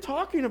 what are you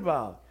talking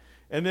about?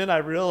 And then I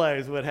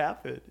realized what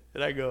happened.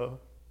 And I go,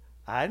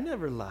 I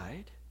never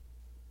lied.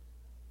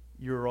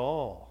 You're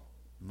all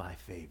my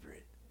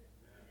favorite.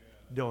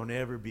 Don't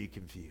ever be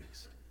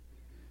confused.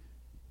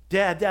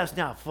 Dad, that's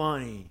not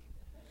funny.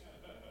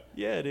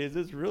 Yeah, it is.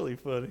 It's really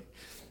funny.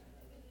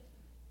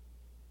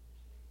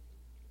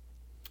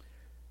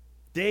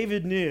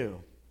 David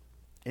knew,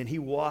 and he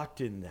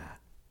walked in that.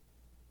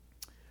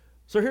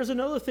 So here's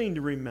another thing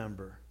to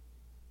remember.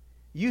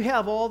 You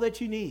have all that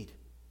you need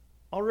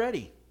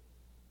already.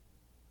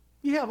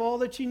 You have all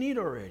that you need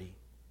already.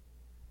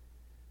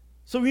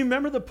 So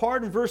remember the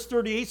part in verse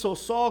 38. So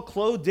Saul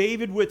clothed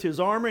David with his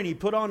armor, and he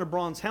put on a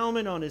bronze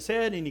helmet on his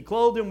head, and he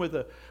clothed him with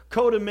a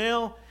coat of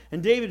mail.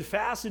 And David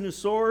fastened his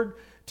sword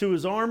to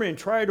his armor and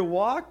tried to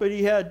walk, but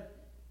he had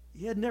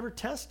never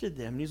tested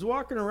them. And he's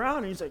walking around,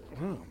 and he's like,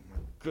 oh my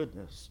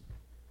goodness.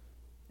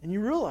 And you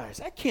realize,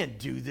 I can't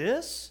do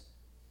this.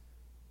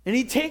 And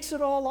he takes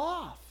it all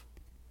off.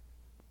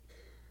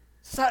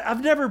 So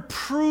I've never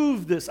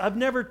proved this. I've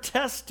never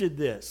tested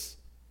this.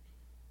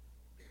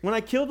 When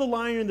I killed the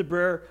lion and the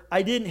bear,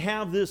 I didn't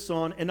have this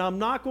on, and I'm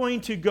not going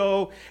to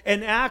go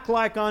and act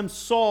like I'm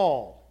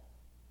Saul.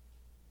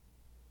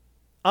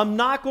 I'm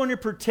not going to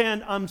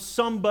pretend I'm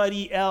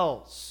somebody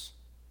else.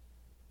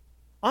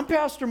 I'm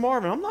Pastor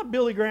Marvin. I'm not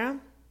Billy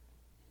Graham.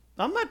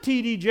 I'm not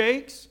T.D.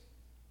 Jakes.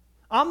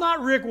 I'm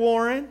not Rick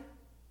Warren.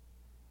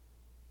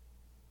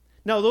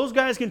 Now, those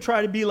guys can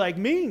try to be like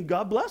me, and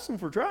God bless them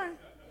for trying.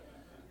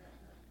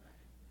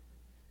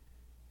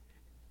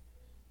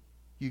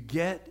 You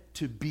get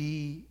to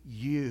be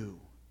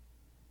you.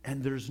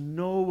 And there's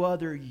no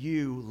other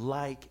you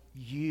like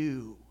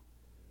you.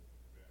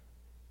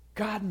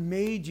 God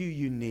made you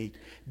unique.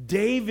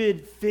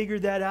 David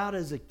figured that out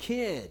as a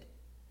kid.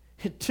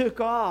 It took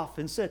off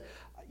and said,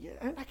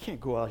 I can't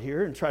go out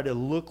here and try to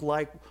look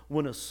like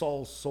one of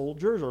Saul's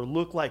soldiers or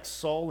look like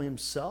Saul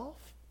himself.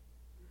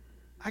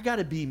 I got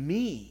to be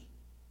me.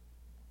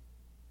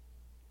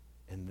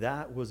 And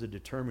that was a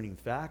determining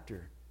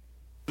factor.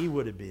 He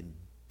would have been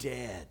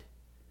dead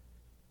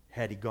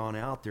had he gone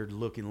out there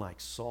looking like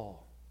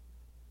Saul.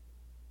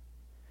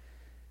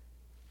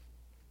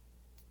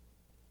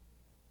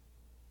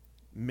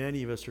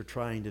 Many of us are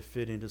trying to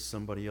fit into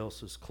somebody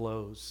else's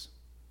clothes,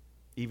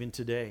 even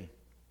today.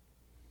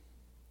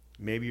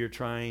 Maybe you're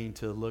trying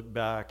to look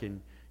back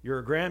and you're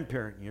a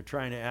grandparent and you're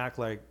trying to act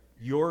like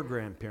your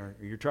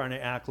grandparent, or you're trying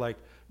to act like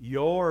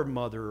your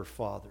mother or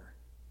father.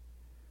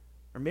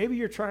 Or maybe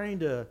you're trying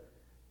to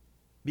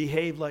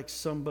behave like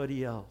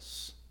somebody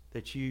else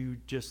that you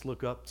just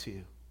look up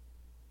to.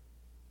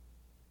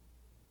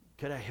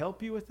 Could I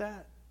help you with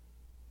that?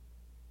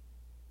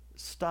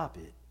 Stop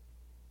it.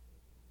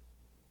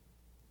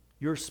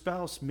 Your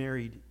spouse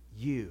married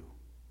you.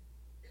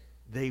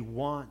 They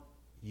want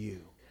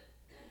you.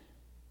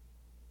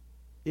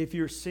 If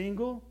you're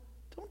single,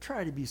 don't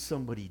try to be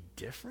somebody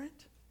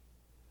different.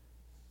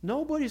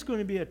 Nobody's going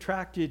to be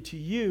attracted to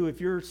you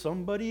if you're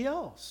somebody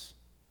else.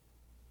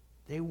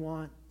 They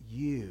want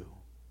you.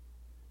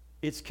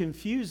 It's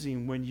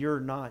confusing when you're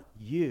not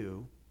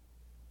you.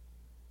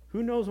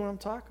 Who knows what I'm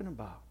talking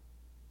about?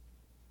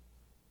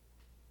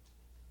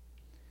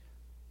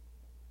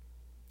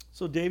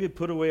 So David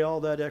put away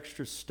all that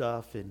extra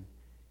stuff and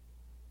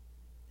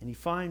he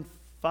found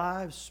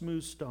 5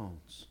 smooth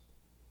stones.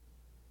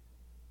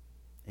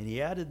 And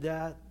he added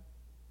that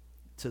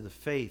to the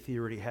faith he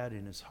already had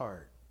in his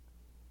heart.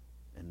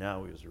 And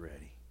now he was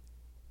ready.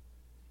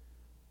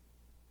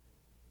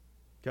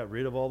 Got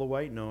rid of all the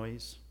white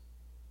noise.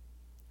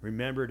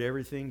 Remembered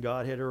everything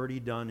God had already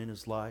done in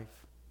his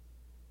life.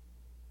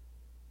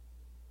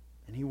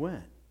 And he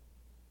went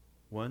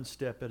one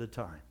step at a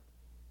time.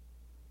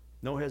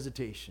 No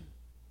hesitation.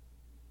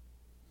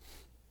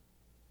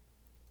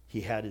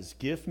 He had his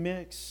gift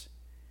mix.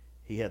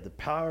 He had the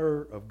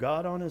power of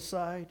God on his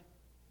side.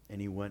 And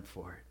he went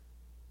for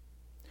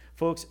it.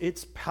 Folks,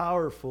 it's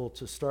powerful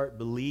to start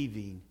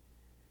believing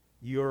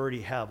you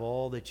already have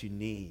all that you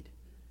need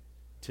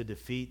to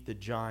defeat the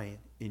giant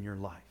in your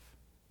life.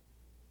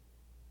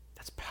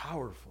 That's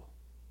powerful.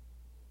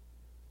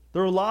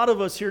 There are a lot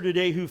of us here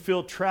today who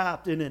feel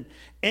trapped in an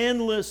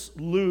endless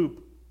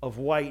loop of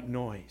white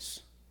noise.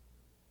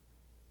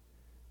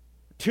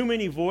 Too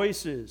many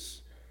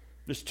voices.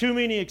 There's too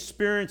many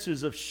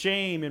experiences of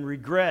shame and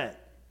regret.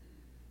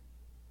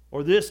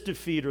 Or this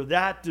defeat or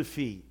that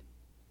defeat.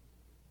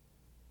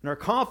 And our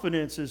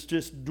confidence is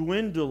just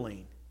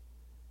dwindling.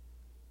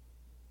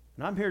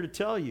 And I'm here to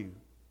tell you,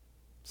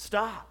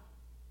 stop.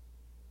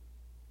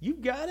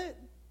 You've got it.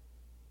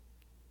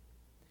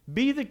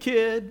 Be the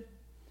kid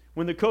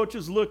when the coach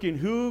is looking,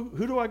 who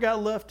do I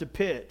got left to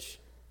pitch?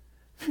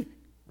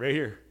 Right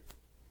here.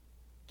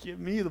 Give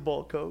me the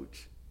ball,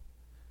 coach.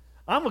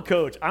 I'm a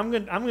coach. I'm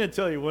gonna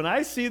tell you, when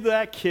I see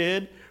that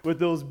kid with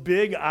those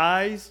big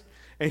eyes,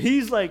 and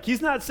he's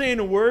not saying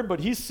a word, but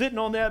he's sitting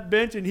on that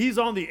bench and he's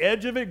on the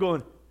edge of it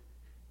going,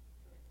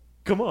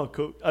 come on,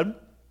 coach. I'm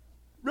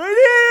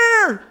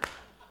right here.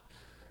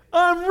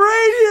 I'm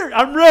right here.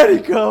 I'm ready,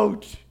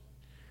 coach.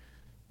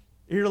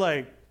 You're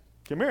like,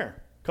 come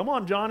here. Come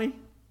on, Johnny.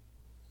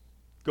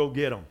 Go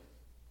get him.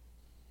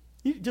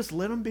 You just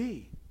let him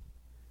be.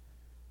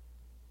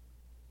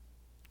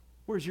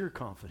 Where's your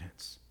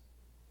confidence?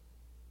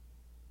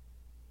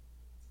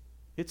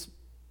 It's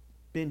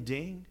been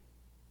dinged.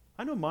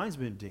 I know mine's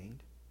been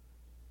dinged.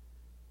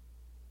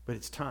 But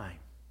it's time.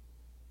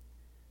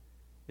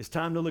 It's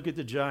time to look at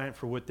the giant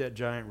for what that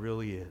giant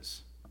really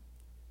is.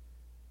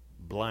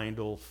 Blind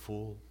old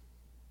fool.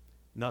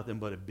 Nothing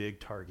but a big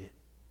target.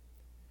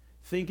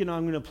 Thinking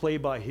I'm going to play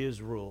by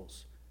his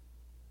rules.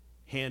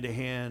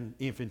 Hand-to-hand,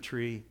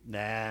 infantry.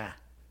 Nah.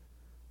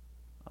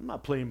 I'm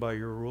not playing by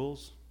your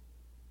rules.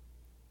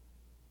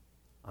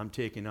 I'm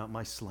taking out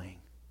my sling.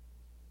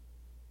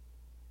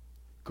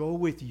 Go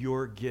with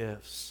your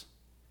gifts.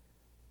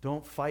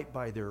 Don't fight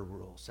by their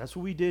rules. That's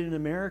what we did in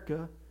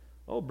America.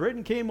 Oh,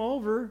 Britain came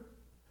over.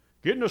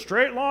 Get in a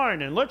straight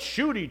line and let's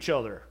shoot each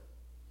other.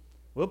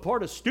 What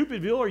part of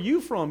Stupidville are you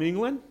from,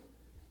 England?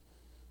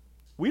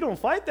 We don't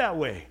fight that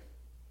way.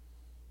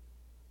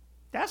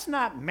 That's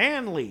not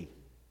manly.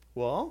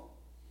 Well,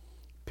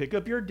 pick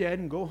up your dead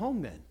and go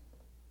home then.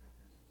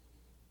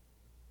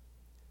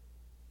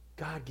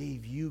 God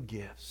gave you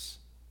gifts.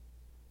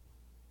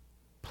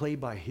 Play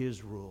by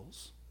His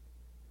rules.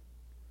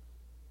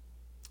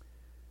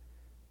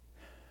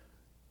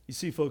 You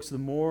see, folks, the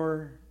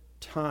more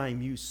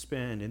time you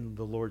spend in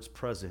the Lord's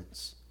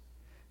presence,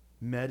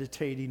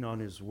 meditating on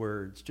His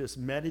words, just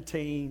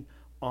meditating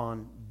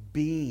on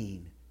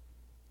being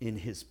in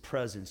His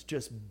presence,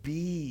 just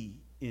be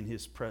in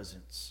His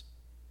presence.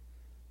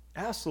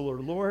 Ask the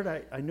Lord, Lord,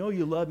 I know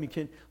you love me.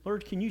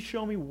 Lord, can you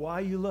show me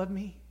why you love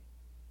me?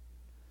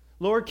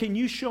 Lord, can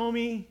you show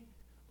me?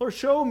 Lord,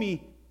 show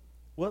me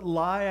what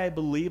lie I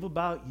believe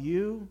about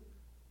you,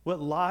 what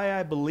lie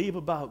I believe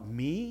about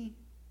me.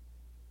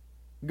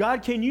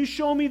 God, can you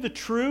show me the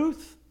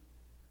truth?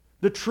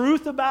 The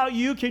truth about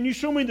you? Can you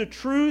show me the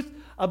truth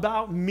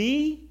about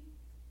me?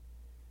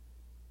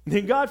 And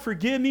then God,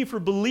 forgive me for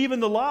believing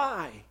the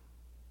lie.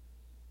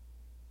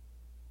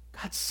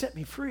 God, set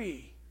me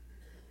free.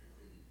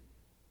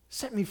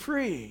 Set me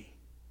free.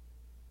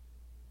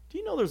 Do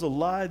you know there's a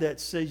lie that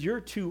says you're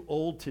too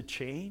old to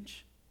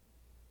change?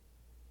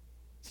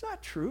 It's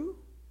not true.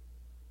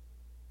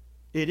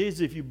 It is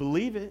if you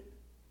believe it.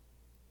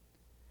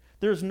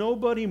 There's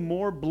nobody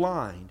more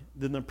blind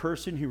than the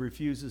person who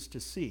refuses to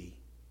see.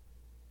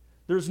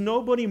 There's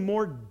nobody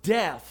more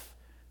deaf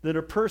than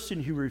a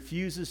person who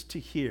refuses to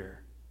hear.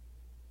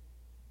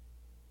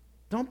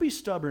 Don't be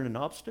stubborn and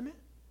obstinate.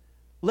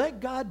 Let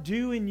God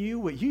do in you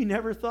what you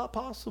never thought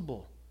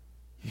possible.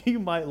 You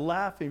might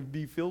laugh and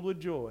be filled with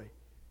joy.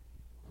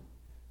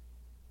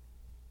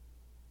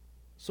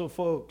 So,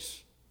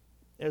 folks,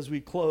 as we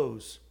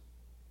close,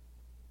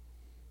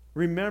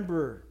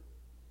 remember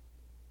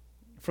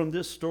from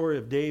this story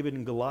of David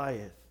and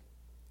Goliath,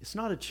 it's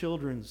not a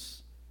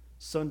children's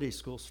Sunday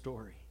school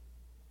story.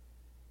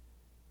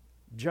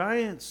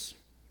 Giants,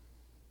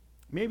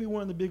 maybe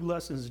one of the big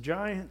lessons,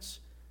 giants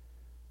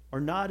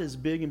are not as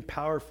big and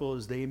powerful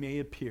as they may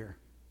appear.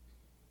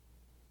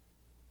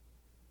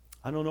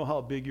 I don't know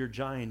how big your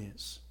giant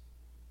is,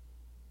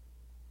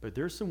 but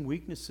there's some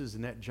weaknesses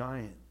in that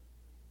giant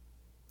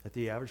that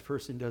the average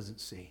person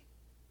doesn't see.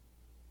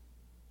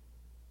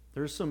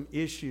 There's some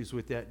issues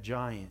with that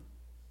giant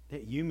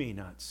that you may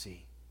not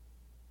see.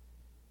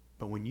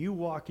 But when you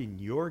walk in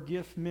your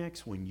gift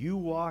mix, when you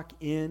walk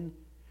in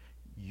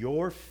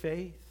your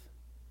faith,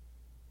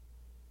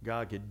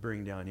 God could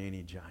bring down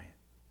any giant.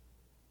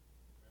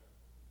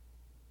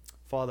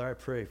 Father, I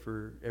pray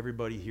for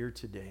everybody here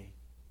today.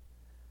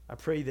 I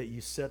pray that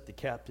you set the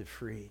captive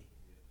free.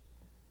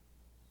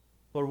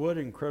 Lord, what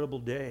an incredible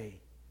day.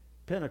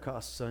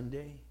 Pentecost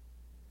Sunday.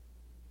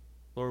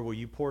 Lord, where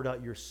you poured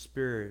out your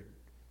Spirit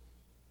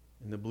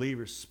and the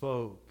believers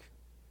spoke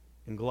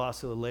in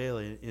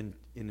glossolalia,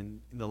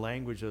 in the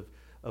language of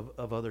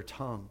other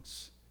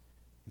tongues.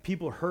 And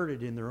people heard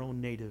it in their own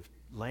native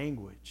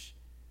language.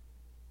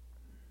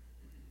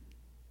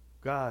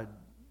 God,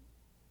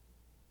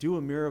 do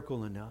a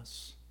miracle in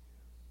us.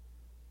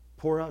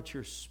 Pour out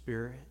your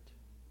Spirit.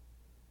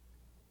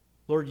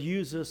 Lord,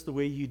 use us the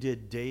way you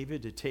did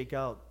David to take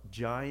out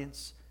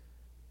giants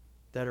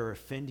that are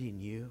offending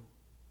you,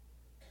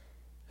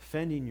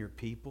 offending your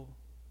people.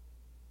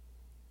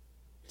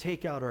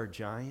 Take out our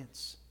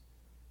giants.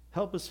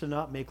 Help us to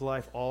not make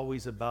life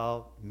always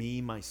about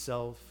me,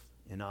 myself,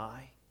 and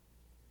I.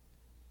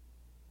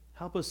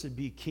 Help us to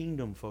be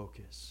kingdom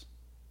focused.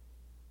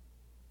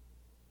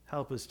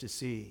 Help us to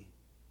see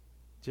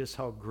just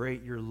how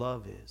great your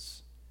love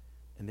is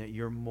and that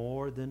you're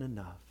more than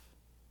enough.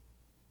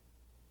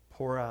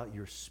 Pour out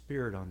your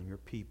Spirit on your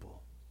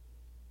people.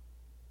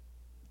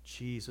 In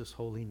Jesus'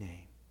 holy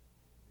name.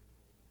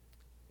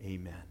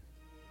 Amen.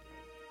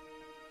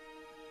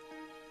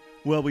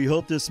 Well, we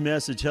hope this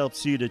message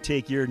helps you to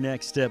take your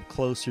next step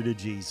closer to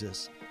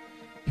Jesus.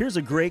 Here's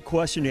a great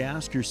question to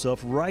ask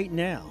yourself right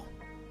now.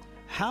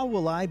 How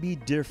will I be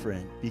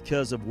different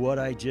because of what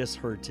I just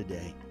heard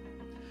today?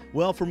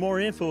 Well, for more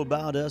info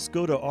about us,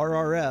 go to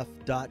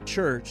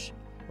rrf.church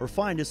or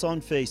find us on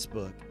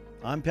Facebook.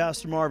 I'm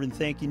Pastor Marvin,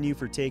 thanking you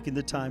for taking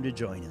the time to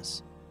join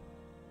us.